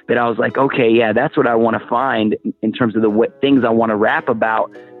music that I was like, okay, yeah, that's what I want to find in terms of what things I want to rap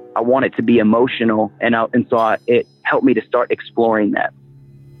about. I want it to be emotional. And so it helped me to start exploring that.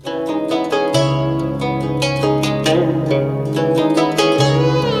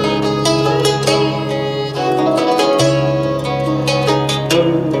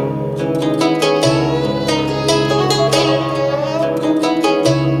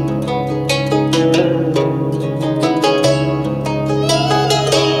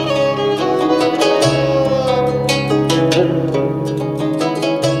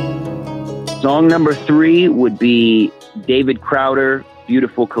 Song number 3 would be David Crowder,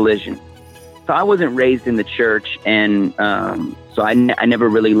 Beautiful Collision. So I wasn't raised in the church, and so I never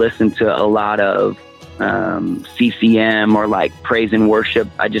really listened to a lot of CCM or like praise and worship.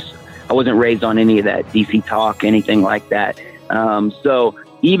 I wasn't raised on any of that, DC Talk, anything like that. So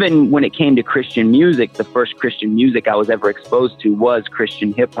even when it came to Christian music, the first Christian music I was ever exposed to was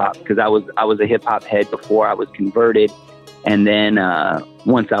Christian hip hop, because I was a hip hop head before I was converted. And then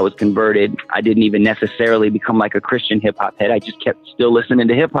once I was converted, I didn't even necessarily become like a Christian hip hop head. I just kept still listening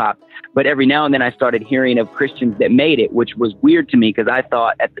to hip hop. But every now and then I started hearing of Christians that made it, which was weird to me because I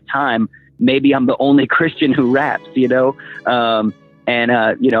thought at the time, maybe I'm the only Christian who raps, as a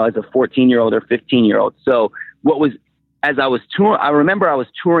 14-year-old or 15-year-old. So as I was touring, I remember I was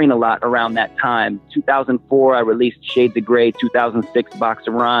touring a lot around that time. 2004, I released Shades of Grey, 2006, Box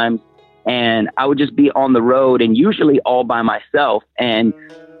of Rhymes. And I would just be on the road and usually all by myself. And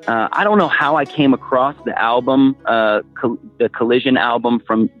I don't know how I came across the album, the Collision album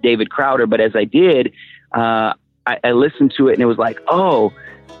from David Crowder. But as I did, I listened to it and it was like, oh,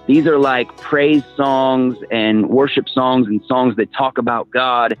 these are like praise songs and worship songs and songs that talk about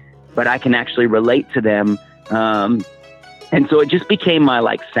God, but I can actually relate to them. And so it just became my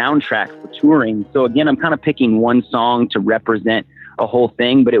like soundtrack for touring. So again, I'm kind of picking one song to represent a whole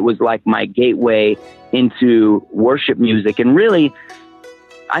thing, but it was like my gateway into worship music. And really,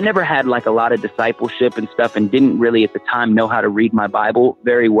 I never had like a lot of discipleship and stuff, and didn't really at the time know how to read my Bible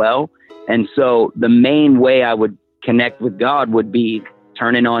very well. And so the main way I would connect with God would be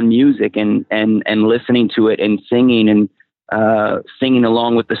turning on music and listening to it and singing and singing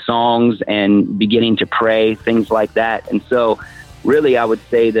along with the songs and beginning to pray, things like that. And so really, I would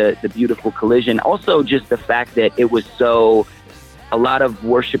say the Beautiful Collision. Also just the fact that it was a lot of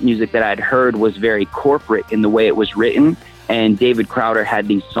worship music that I'd heard was very corporate in the way it was written. And David Crowder had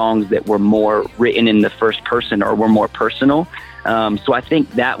these songs that were more written in the first person or were more personal. So I think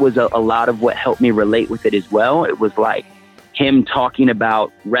that was a lot of what helped me relate with it as well. It was like him talking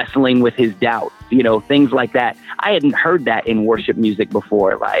about wrestling with his doubts, things like that. I hadn't heard that in worship music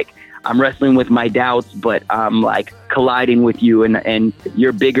before. Like, I'm wrestling with my doubts, but I'm like colliding with you and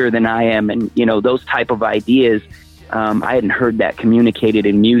you're bigger than I am. And, those type of ideas. I hadn't heard that communicated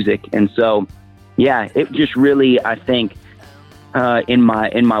in music. And so, yeah, it just really, I think, in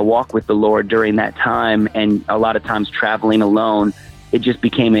my walk with the Lord during that time, and a lot of times traveling alone, it just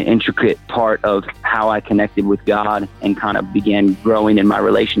became an intricate part of how I connected with God and kind of began growing in my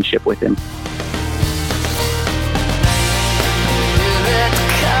relationship with him.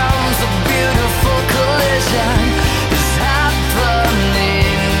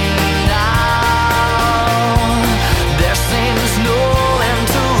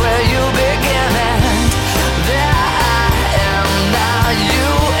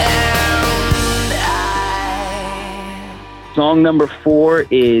 Song number 4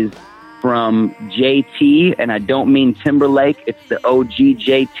 is from JT, and I don't mean Timberlake. It's the OG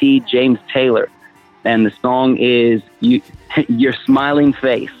JT, James Taylor. And the song is Your Smiling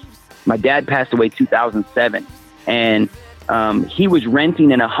Face. My dad passed away 2007, and he was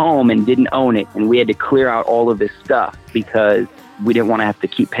renting in a home and didn't own it. And we had to clear out all of his stuff because we didn't want to have to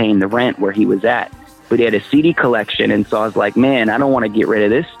keep paying the rent where he was at. But he had a CD collection, and so I was like, man, I don't want to get rid of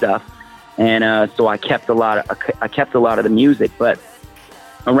this stuff. And so I kept a lot of the music. But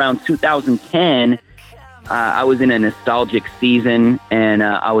around 2010, I was in a nostalgic season, and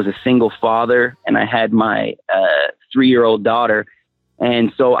I was a single father, and I had my 3-year-old daughter.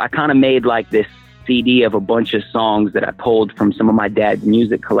 And so I kind of made like this CD of a bunch of songs that I pulled from some of my dad's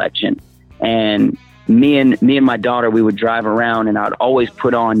music collection. And me and my daughter, we would drive around, and I'd always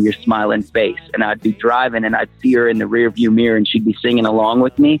put on Your Smiling Face. And I'd be driving, and I'd see her in the rearview mirror, and she'd be singing along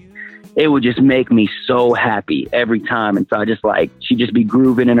with me. It would just make me so happy every time. And so I just she'd just be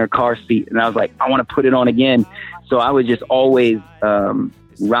grooving in her car seat. And I was like, I want to put it on again. So I was just always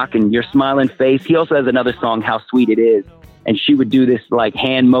rocking Your Smiling Face. He also has another song, How Sweet It Is. And she would do this like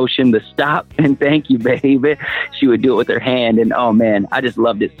hand motion, the stop and thank you, baby. She would do it with her hand. And oh man, I just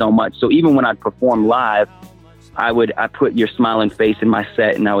loved it so much. So even when I'd perform live, I put Your Smiling Face in my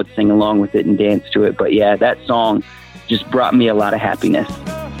set, and I would sing along with it and dance to it. But yeah, that song just brought me a lot of happiness.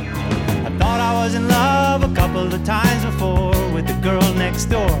 Thought I was in love a couple of times before with the girl next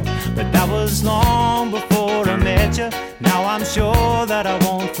door, but that was long before I met you. Now I'm sure that I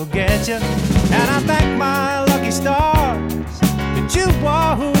won't forget you, and I thank my lucky stars that you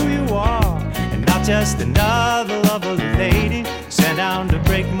are who you are, and not just another lovely lady sent down to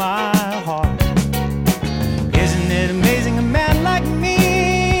break my heart. Isn't it amazing a man like me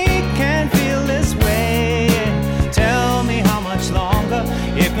can feel this way? Tell me how much longer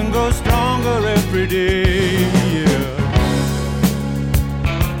it can grow stronger every day. Yeah.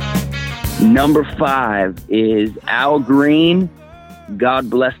 Number 5 is Al Green, God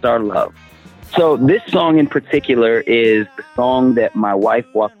Blessed Our Love. So this song in particular is the song that my wife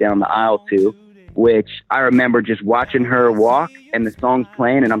walked down the aisle to, which I remember just watching her walk and the song's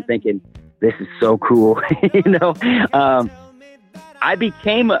playing, and I'm thinking, this is so cool. I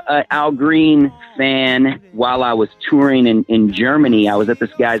became an Al Green fan while I was touring in Germany. I was at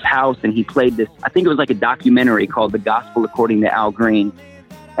this guy's house, and he played this, I think it was like a documentary called The Gospel According to Al Green.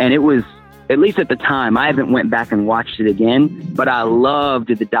 And it was, at least at the time, I haven't went back and watched it again, but I loved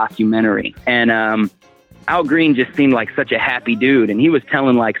the documentary. And Al Green just seemed like such a happy dude. And he was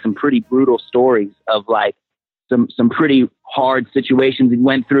telling like some pretty brutal stories of like some pretty hard situations he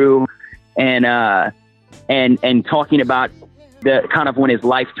went through, and talking about the kind of when his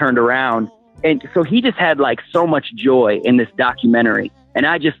life turned around. And so he just had like so much joy in this documentary. And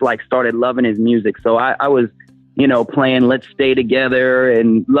I just like started loving his music. So I was, playing Let's Stay Together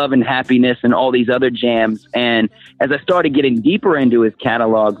and Love and Happiness and all these other jams. And as I started getting deeper into his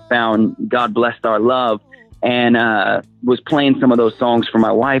catalog, found God Blessed Our Love, and was playing some of those songs for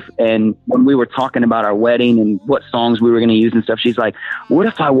my wife. And when we were talking about our wedding and what songs we were going to use and stuff, she's like, what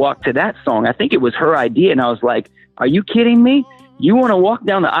if I walk to that song? I think it was her idea. And I was like, are you kidding me? You want to walk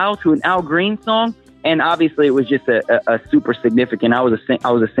down the aisle to an Al Green song? And obviously it was just a super significant. I was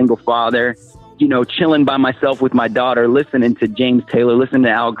a single father, chilling by myself with my daughter, listening to James Taylor, listening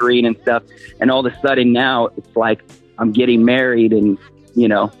to Al Green and stuff. And all of a sudden now it's like I'm getting married, and,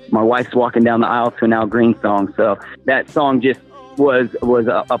 my wife's walking down the aisle to an Al Green song. So that song just was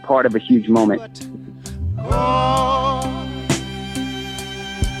a part of a huge moment.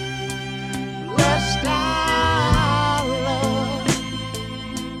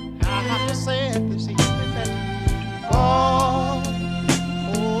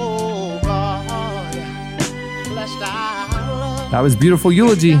 That was beautiful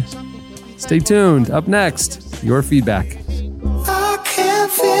eulogy. Stay tuned. Up next, your feedback. I can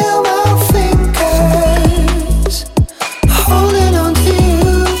feel my fingers holding on to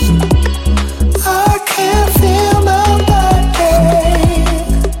you. I can feel my body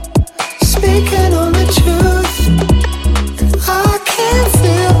speaking on the truth. I can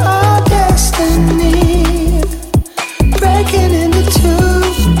feel our destiny breaking into two.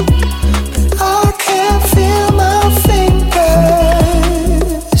 I can feel my fingers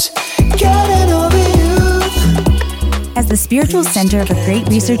spiritual center of a great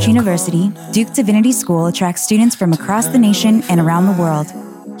research university, Duke Divinity School attracts students from across the nation and around the world.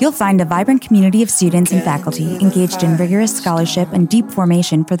 You'll find a vibrant community of students and faculty engaged in rigorous scholarship and deep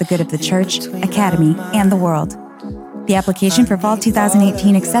formation for the good of the church, academy, and the world. The application for fall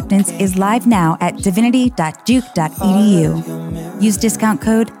 2018 acceptance is live now at divinity.duke.edu. Use discount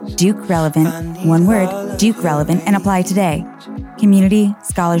code DukeRelevant, one word, Duke Relevant, and apply today. Community,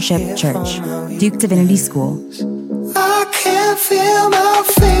 Scholarship, Church. Duke Divinity School. I can't feel my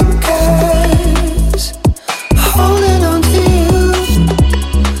fingers holding on to you.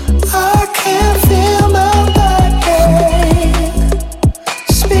 I can't feel my body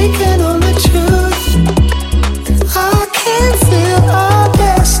speaking on the truth. I can't feel our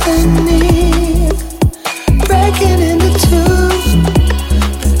destiny breaking into two.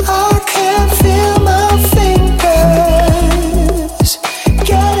 But I can't feel my fingers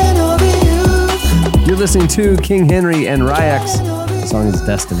getting over you. You're listening to King Henry and Ryax. The song is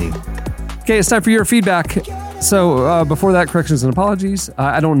Destiny. Okay, it's time for your feedback. So before that, corrections and apologies.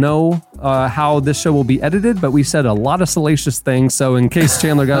 I don't know how this show will be edited, but we said a lot of salacious things. So in case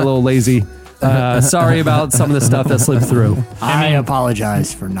Chandler got a little lazy, sorry about some of the stuff that slipped through. I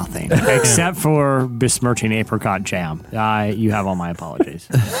apologize for nothing except for besmirching apricot jam. You have all my apologies.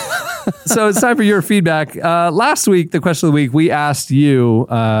 So it's time for your feedback. Last week, the question of the week, we asked you,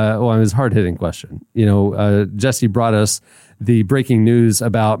 it was a hard-hitting question. Jesse brought us the breaking news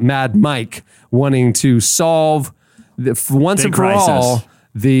about Mad Mike wanting to solve once and for all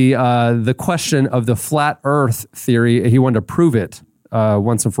the question of the flat Earth theory. He wanted to prove it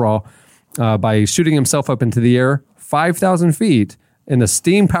once and for all by shooting himself up into the air 5,000 feet in a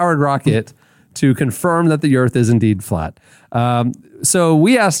steam-powered rocket to confirm that the Earth is indeed flat. So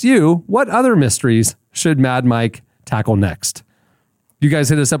we asked you, what other mysteries should Mad Mike tackle next? You guys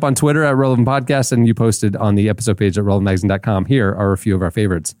hit us up on Twitter at Relevant Podcast, and you posted on the episode page at relevantmagazine.com. Here are a few of our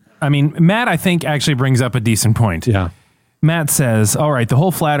favorites. I mean, Matt, I think, actually brings up a decent point. Yeah. Matt says, all right, the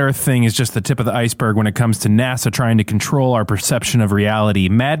whole flat Earth thing is just the tip of the iceberg when it comes to NASA trying to control our perception of reality.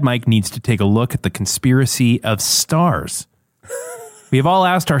 Mad Mike needs to take a look at the conspiracy of stars. We have all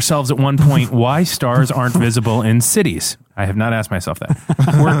asked ourselves at one point why stars aren't visible in cities. I have not asked myself that.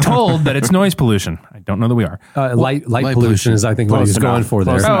 We're told that it's noise pollution. I don't know that we are. Light pollution is, I think, what he's going for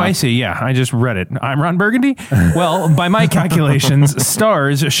there. Oh, I see. Yeah, I just read it. I'm Ron Burgundy. Well, by my calculations,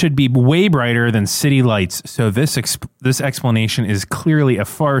 stars should be way brighter than city lights. So this explanation is clearly a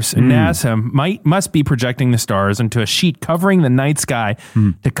farce. NASA must be projecting the stars into a sheet covering the night sky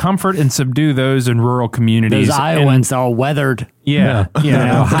to comfort and subdue those in rural communities. Those Iowans are weathered. Yeah.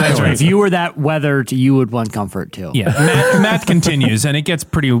 That's right. If you were that weathered, you would want comfort too. Yeah. Matt continues, and it gets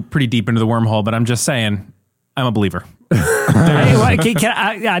pretty deep into the wormhole, but I'm just saying, I'm a believer.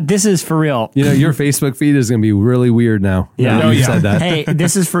 This is for real. Your Facebook feed is going to be really weird now. Yeah. You said that. Hey,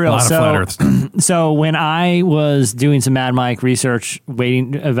 this is for real. A lot of flat Earth stuff. So when I was doing some Mad Mike research,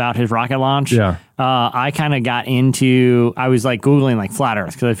 waiting about his rocket launch, I kind of got into, I was like Googling like flat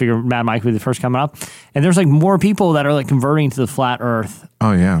Earth because I figured Mad Mike would be the first coming up. And there's like more people that are like converting to the flat Earth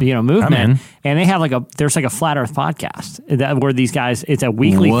movement. And they have there's like a flat Earth podcast where these guys, it's a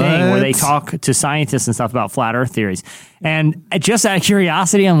weekly thing where they talk to scientists and stuff about flat Earth theories. And just out of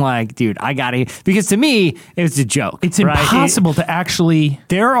curiosity, I'm like, dude, I got to, because to me, it's a joke. It's impossible to actually.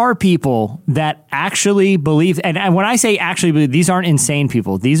 There are people that actually believe, and when I say actually believe, these aren't insane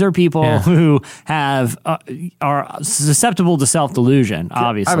people. These are people who are susceptible to self-delusion,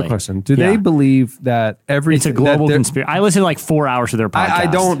 obviously. I have a question. Do they believe that it's a global conspiracy? I listened to like 4 hours of their podcast. I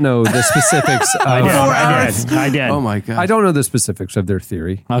don't know the specifics. I did. Oh my God. I don't know the specifics of their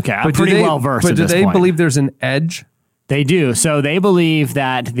theory. Okay, I'm pretty well versed. But do they believe there's an edge? They do. So they believe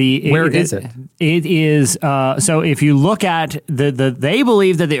that Where is it? It is. So if you look at they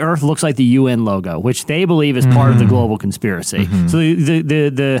believe that the Earth looks like the UN logo, which they believe is part of the global conspiracy. So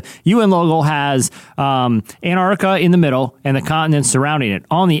the UN logo has Antarctica in the middle and the continents surrounding it.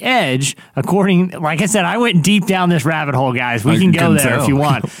 On the edge, like I said, I went deep down this rabbit hole, guys. We can go there if you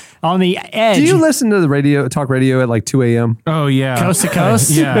want. On the edge. Do you listen to the talk radio at like 2 a.m.? Oh, yeah. Coast to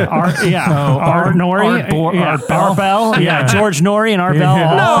coast? Art Nori. Art Bell. Yeah, George Nori and Art Bell.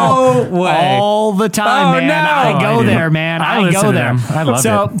 No way. All the time, man. No. I go there, man. I go there. I love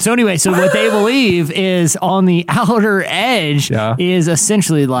it. So anyway, what they believe is on the outer edge is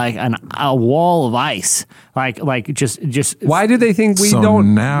essentially like a wall of ice. Like just. Why do they think we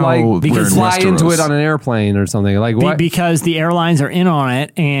don't fly into it on an airplane or something? Like what? Because the airlines are in on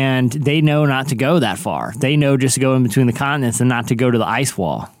it and they know not to go that far. They know just to go in between the continents and not to go to the ice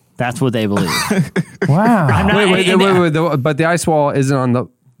wall. That's what they believe. Wow. Wait. But the ice wall isn't on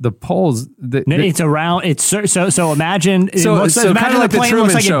the poles. It's around. It's so imagine. So imagine kind of like the plane Truman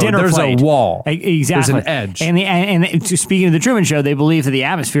looks like Show. a dinner There's plate. a wall. Exactly. There's an edge. And speaking of the Truman Show, they believe that the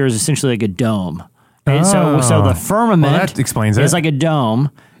atmosphere is essentially like a dome. And so the firmament that explains is it. like a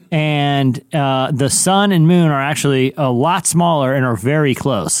dome, and the sun and moon are actually a lot smaller and are very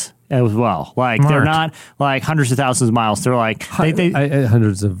close as well. Like they're not like hundreds of thousands of miles. They're like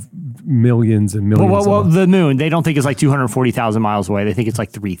hundreds of millions and millions. Well, the moon, they don't think it's like 240,000 miles away. They think it's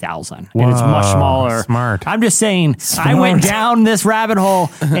like 3,000. And it's much smaller. Smart. I'm just saying, I went down this rabbit hole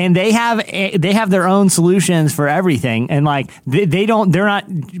and they have their own solutions for everything. And like, they're not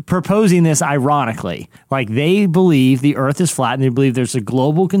proposing this ironically. Like they believe the earth is flat and they believe there's a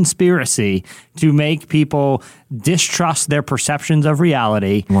global conspiracy to make people distrust their perceptions of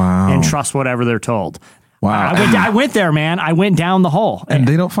reality and trust whatever they're told. Wow. I went there, man. I went down the hole. And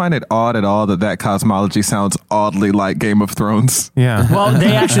they don't find it odd at all that cosmology sounds oddly like Game of Thrones. Yeah. Well,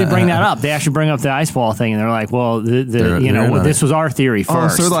 they actually bring that up. They actually bring up the ice ball thing, and they're like, "Well, this was our theory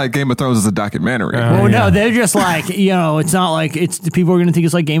first." Oh, so like Game of Thrones is a documentary. No, they're just like, it's not like people are going to think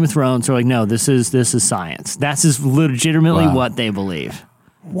it's like Game of Thrones. They're like, no, this is science. That's legitimately what they believe.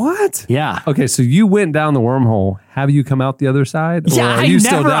 What? Yeah. Okay, so you went down the wormhole. Have you come out the other side? Or Yeah, are you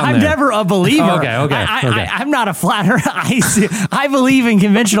still down I'm there? never a believer. Oh, okay. I'm not a flat earther. I believe in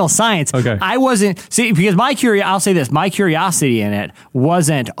conventional science. Okay. I wasn't, because I'll say this, my curiosity in it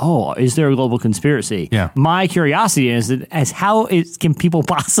wasn't, is there a global conspiracy? Yeah. My curiosity is how can people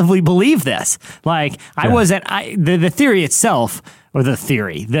possibly believe this? Like, I wasn't, the theory itself, or the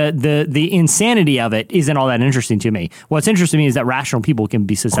theory, the insanity of it isn't all that interesting to me. What's interesting to me is that rational people can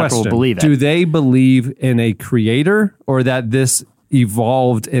be susceptible to believe it. Do they believe in a creator or that this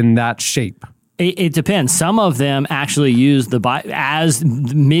evolved in that shape? It depends. Some of them actually use the Bible, as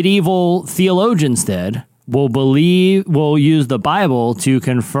medieval theologians did, will use the Bible to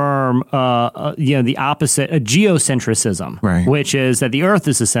confirm, the opposite, geocentrism, right, which is that the earth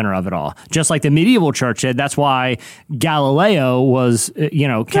is the center of it all. Just like the medieval church did. That's why Galileo was,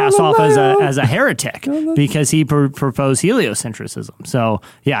 cast off as a heretic because he proposed heliocentrism. So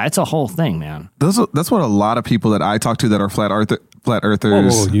yeah, it's a whole thing, man. That's what a lot of people that I talk to that are flat earthers.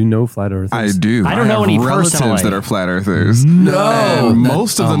 Whoa, you know flat earthers? I do. I don't know any relatives personally that are flat earthers. No, and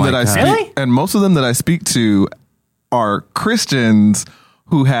most of them that I speak, Really? and most of them that I speak to are Christians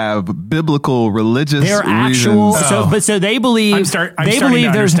who have biblical religious They're reasons. actual. So they believe. I'm starting to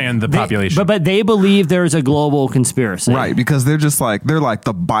understand the population. But they believe there's a global conspiracy, Right, because they're like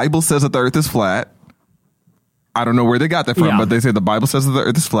the Bible says that the earth is flat. I don't know where they got that from, but they say the Bible says that the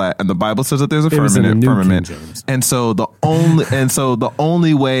earth is flat, and the Bible says that there's a firmament. And so the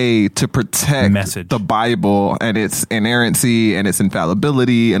only way to protect the Bible and its inerrancy and its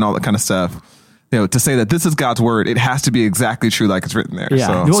infallibility and all that kind of stuff, to say that this is God's word, it has to be exactly true like it's written there.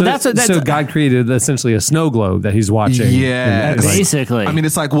 Yeah. So, So God created essentially a snow globe that he's watching. Yeah, basically. I mean,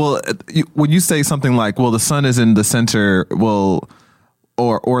 it's like, when you say something like, the sun is in the center,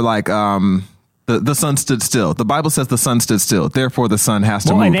 or like, the sun stood still. The Bible says the sun stood still. Therefore, the sun has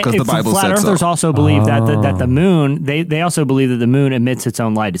to move because the Bible said so. Flat earthers also believe that the moon, they also believe that the moon emits its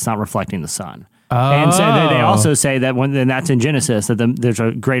own light. It's not reflecting the sun. And so they also say that then that's in Genesis, that there's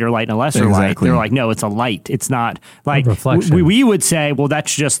a greater light and a lesser light. They're like, no, it's a light. It's not like we would say, well,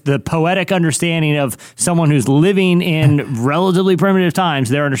 that's just the poetic understanding of someone who's living in relatively primitive times,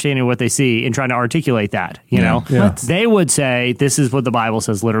 their understanding of what they see and trying to articulate that, you know? Yeah. They would say, this is what the Bible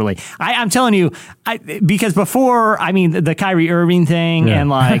says literally. I'm telling you, because before, the Kyrie Irving thing and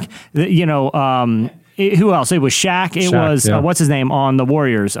like, who else? It was Shaq. It was what's his name on the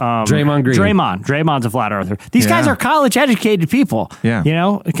Warriors? Draymond Green. Draymond's a flat earther. These guys are college educated people.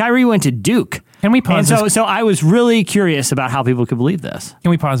 Yeah. Kyrie went to Duke. Can we pause? And so I was really curious about how people could believe this. Can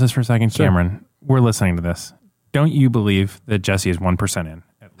we pause this for a second, Cameron? We're listening to this. Don't you believe that Jesse is 1% in?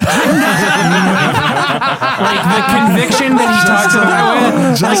 Like the conviction that he talks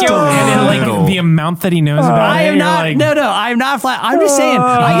about, the amount that he knows about I am it. not. I'm not flat. I'm just saying.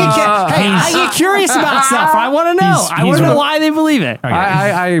 I get curious about stuff. I want to know. I want to know why they believe it. Okay.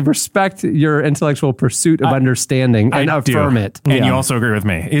 I respect your intellectual pursuit of understanding and affirm it. And you also agree with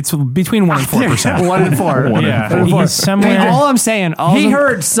me. It's between 1% and 4%. 1 and 4. Yeah, he's somewhere. All I'm saying, he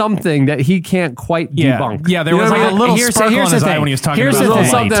heard something that he can't quite debunk. Yeah, there was like a little sparkle in his eye when he was talking about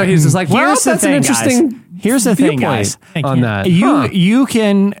something. He's just like, well, that's an interesting. Here's the thing, guys. On that. You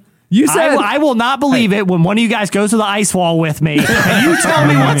can You said I will not believe it when one of you guys goes to the ice wall with me and you tell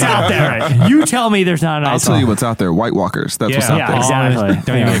me what's out there. You tell me there's not an ice wall. I'll tell you what's out there. White Walkers. That's what's out there. Exactly.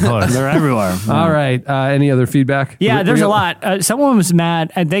 Don't even get close. They're everywhere. All right. Any other feedback? Yeah, there's a lot. Someone was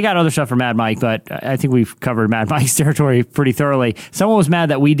mad. They got other stuff from Mad Mike, but I think we've covered Mad Mike's territory pretty thoroughly. Someone was mad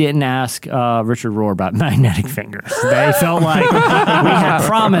that we didn't ask Richard Rohr about magnetic fingers. They felt like we had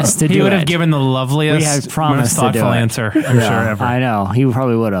promised to do it. He would have given the loveliest, most thoughtful answer, I'm sure, ever. I know. He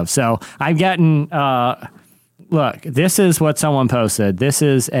probably would have. So I've gotten, look, this is what someone posted. This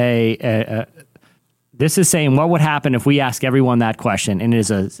is this is saying what would happen if we ask everyone that question, and it is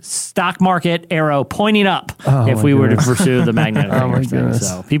a stock market arrow pointing up if we were to pursue the magnetic fingers thing.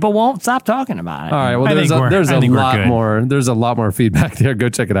 So people won't stop talking about it. All right. Well, there's a lot more. There's a lot more feedback there. Go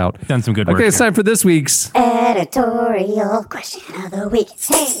check it out. Done some good work. Okay, it's time for this week's editorial question of the week.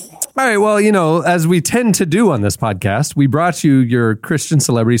 All right. Well, as we tend to do on this podcast, we brought you your Christian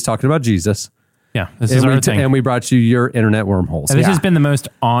celebrities talking about Jesus. Yeah, this is our thing. And we brought you your internet wormholes. And this has been the most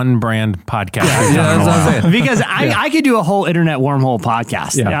on-brand podcast. That's what I'm saying. Because I could do a whole internet wormhole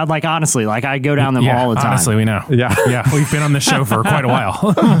podcast. Yeah. Like, honestly, like I go down them all the time. Honestly, we know. Yeah. We've been on the show for quite a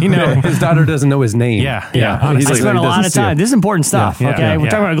while. You know, his daughter doesn't know his name. Honestly, I spent a lot of time. This is important stuff. We're talking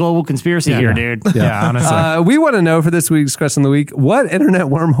about a global conspiracy here, dude. Yeah, honestly. We want to know for this week's question of the week, what internet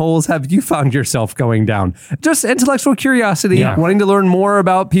wormholes have you found yourself going down? Just intellectual curiosity, wanting to learn more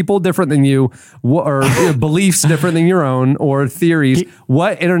about people different than you, or beliefs different than your own, or theories.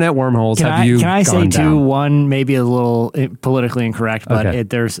 What internet wormholes have you Can I say, gone down? too, one maybe a little politically incorrect, but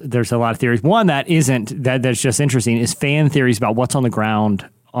there's a lot of theories. One that isn't, that's just interesting, is fan theories about what's on the ground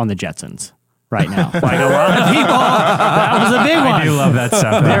on the Jetsons right now. Like a lot of people, that was a big one. I do love that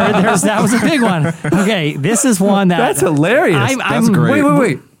stuff. That was a big one. Okay, this is one that... That's hilarious. That's great.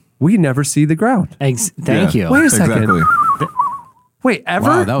 Wait. We never see the ground. Thank you. Wait a second. Exactly. Wait, ever?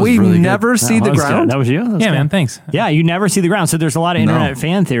 Wow, that was we really never see the ground? That was you? Yeah, man, thanks. Yeah, you never see the ground. So there's a lot of internet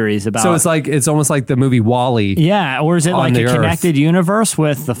fan theories about... So it's almost like the movie WALL-E. Yeah, or is it like a Earth. connected universe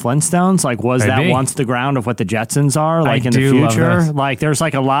with the Flintstones? Like, was that once the ground of what the Jetsons are, like in the future? Like, there's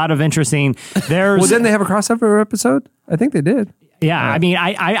like a lot of interesting... Well, didn't they have a crossover episode? I think they did. Yeah, I mean,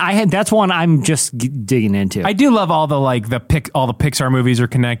 I had, that's one I'm just digging into. I do love all the all the Pixar movies are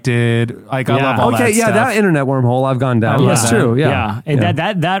connected. Like I love all that stuff. that internet wormhole I've gone down. That's true. Yeah. And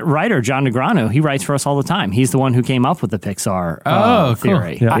that writer, John Negrano, he writes for us all the time. He's the one who came up with the Pixar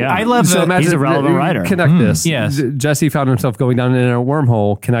theory. Cool. Yeah. I love he's a relevant writer. Connect this. Yes. Jesse found himself going down in a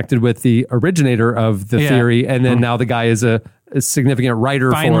wormhole connected with the originator of the theory, and then now the guy is a significant writer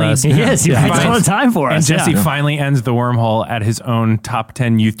for us. He is. He writes all the time for us. And Jesse finally ends the wormhole at his own top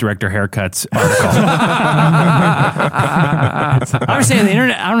 10 youth director haircuts article. I was saying the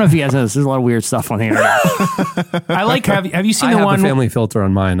internet. I don't know if you guys know this. There's a lot of weird stuff on the internet. I like. Have you seen I the have one? a family filter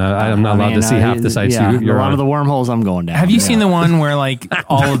on mine. I'm not allowed to see half the sites. You're a lot on. of the wormholes I'm going down. Have you seen the one where like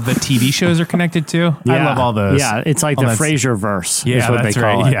all of the TV shows are connected to? Yeah. I love all those. Yeah, it's like the Frasier verse. Yeah, is what that's they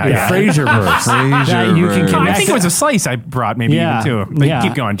call right. it. Yeah. Frasier verse. That you can I connect. think it was a slice I brought maybe even too. But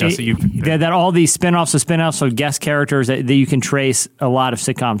keep going, Jesse. That all these spin-offs of spin-offs, so guest characters that you can trace, a lot of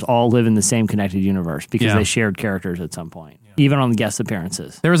sitcoms all live in the same connected universe because they shared characters at some point, even on the guest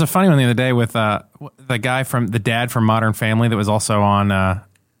appearances. There was a funny one the other day with the guy from the dad from Modern Family that was also on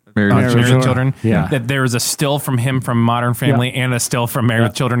Married with Children. Yeah. That there was a still from him from Modern Family and a still from Married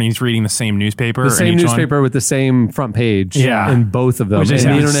with Children. And he's reading the same newspaper. The same newspaper with the same front page in both of them. And the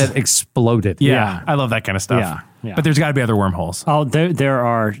internet exploded. Yeah. I love that kind of stuff. Yeah. But there's got to be other wormholes. Oh, there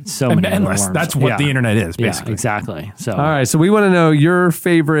are so many endless. worms. That's what the internet is, basically. Yeah, exactly. So, all right. So we want to know your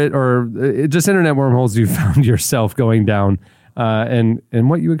favorite or just internet wormholes you found yourself going down, and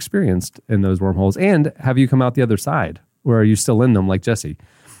what you experienced in those wormholes, and have you come out the other side, or are you still in them like Jesse?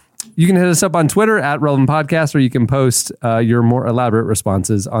 You can hit us up on Twitter at Relevant Podcast, or you can post your more elaborate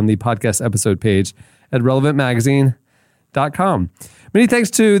responses on the podcast episode page at relevantmagazine.com. Many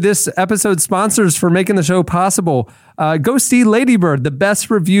thanks to this episode's sponsors for making the show possible. Go see Lady Bird, the best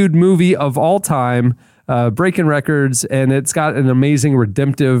reviewed movie of all time, breaking records, and it's got an amazing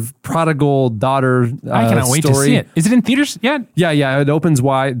redemptive prodigal daughter I cannot wait to see it. Is it in theaters yet? Yeah. It opens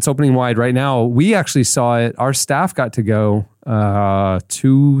wide. It's opening wide right now. We actually saw it. Our staff got to go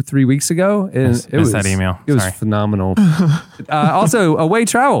 2-3 weeks ago, and it was that email. It was phenomenal. Also, Away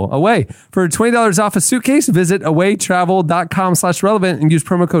Travel. For $20 off a suitcase, visit awaytravel.com/relevant and use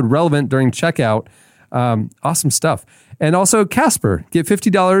promo code relevant during checkout. Awesome stuff. And also Casper. Get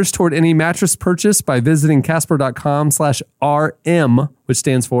 $50 toward any mattress purchase by visiting casper.com/RM, which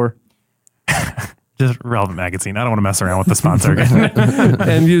stands for Just Relevant Magazine. I don't want to mess around with the sponsor again.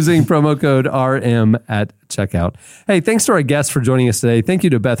 And using promo code RM at checkout. Hey, thanks to our guests for joining us today. Thank you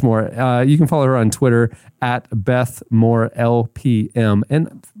to Beth Moore. You can follow her on Twitter at Beth Moore LPM.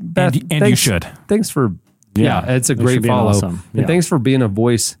 And Beth, and you should. Thanks for, it's a great follow. Awesome. And thanks for being a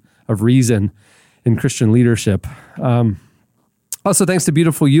voice of reason in Christian leadership. Also, thanks to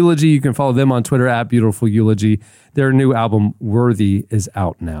Beautiful Eulogy. You can follow them on Twitter at Beautiful Eulogy. Their new album, Worthy, is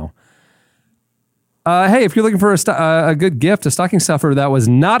out now. Hey, if you're looking for a good gift, a stocking stuffer that was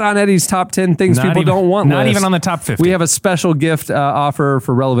not on Eddie's top 10 things people don't want Not list, even on the top 50. we have a special gift offer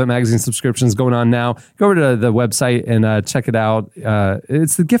for Relevant Magazine subscriptions going on now. Go over to the website and check it out.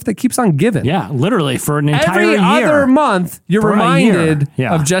 It's the gift that keeps on giving. Yeah, literally for an entire Every year. other month, you're For a reminded year.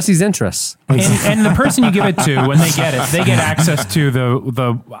 Yeah. of Jesse's interests. And the person you give it to, when they get it, they get access to the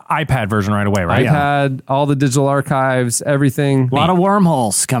iPad version right away, right? iPad, all the digital archives, everything. A lot of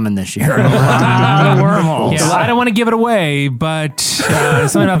wormholes coming this year. A lot of wormholes. Yeah, I don't want to give it away, but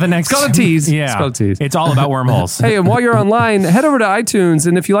something about the next. It's called a tease. Yeah, It's called a tease. It's all about wormholes. Hey, and while you're online, head over to iTunes,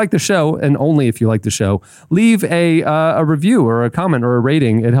 and if you like the show, and only if you like the show, leave a review or a comment or a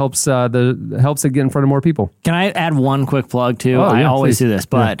rating. It helps helps it get in front of more people. Can I add one quick plug too? Oh, I yeah, always please. do this,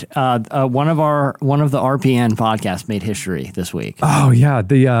 but one of the RPN podcasts made history this week. Oh yeah,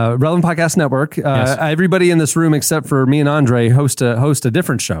 the Relevant Podcast Network. Yes. Everybody in this room except for me and Andre host a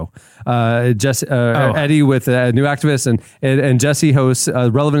different show. Eddie with New Activist and Jesse hosts.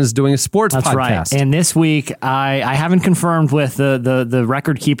 Relevant is doing a sports That's podcast. right. And this week, I haven't confirmed with the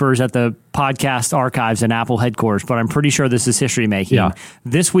record keepers at the podcast archives and Apple headquarters, but I'm pretty sure this is history making. Yeah.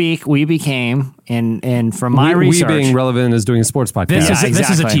 This week we became, and from my research, we being Relevant is doing a sports podcast. This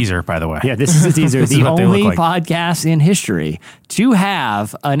is a teaser, by the way. Yeah, this is a teaser. This is The what they only look like. podcast in history to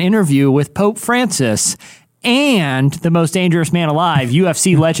have an interview with Pope Francis and the most dangerous man alive,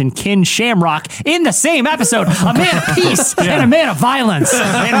 UFC legend Ken Shamrock, in the same episode. A man of peace and a man of violence in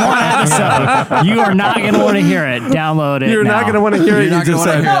one episode. You are not going to want to hear it. Download it. You're not going to want to hear it. You just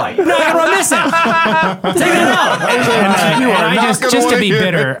said. No, you're not going to want to miss it. Take that out. And I just to be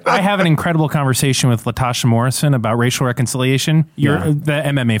bitter, I have an incredible conversation with Latasha Morrison about racial reconciliation. The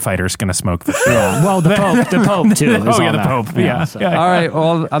MMA fighter's going to smoke this. Yeah. Well, the Pope too. Oh yeah, the Pope. Yeah. All right.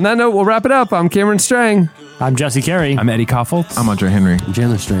 Well, on that note, we'll wrap it up. I'm Cameron Strang. I'm Jesse Carey. I'm Eddie Koffoltz. I'm Andre Henry. I'm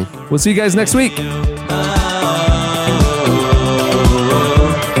Chandler String. We'll see you guys next week.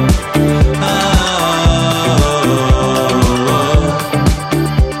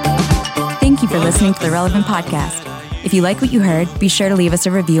 Thank you for listening to the Relevant Podcast. If you like what you heard, be sure to leave us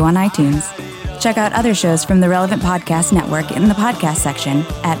a review on iTunes. Check out other shows from the Relevant Podcast Network in the podcast section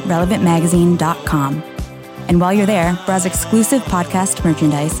at relevantmagazine.com. And while you're there, browse exclusive podcast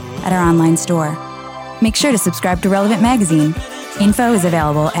merchandise at our online store. Make sure to subscribe to Relevant Magazine. Info is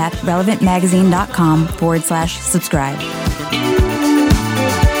available at relevantmagazine.com/subscribe.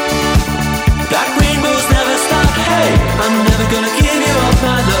 Black rainbows never stop. Hey, I'm never gonna give you up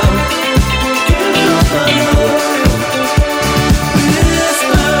my love. Give you up my love.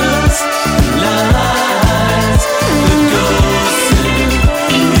 Whispers, lies, the ghosts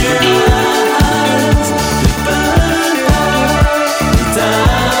in your eyes, the burn out, the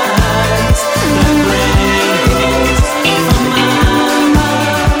dies, black rainbows from my eyes.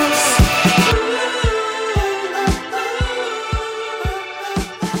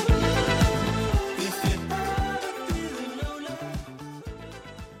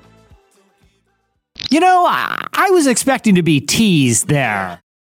 You know, I was expecting to be teased there.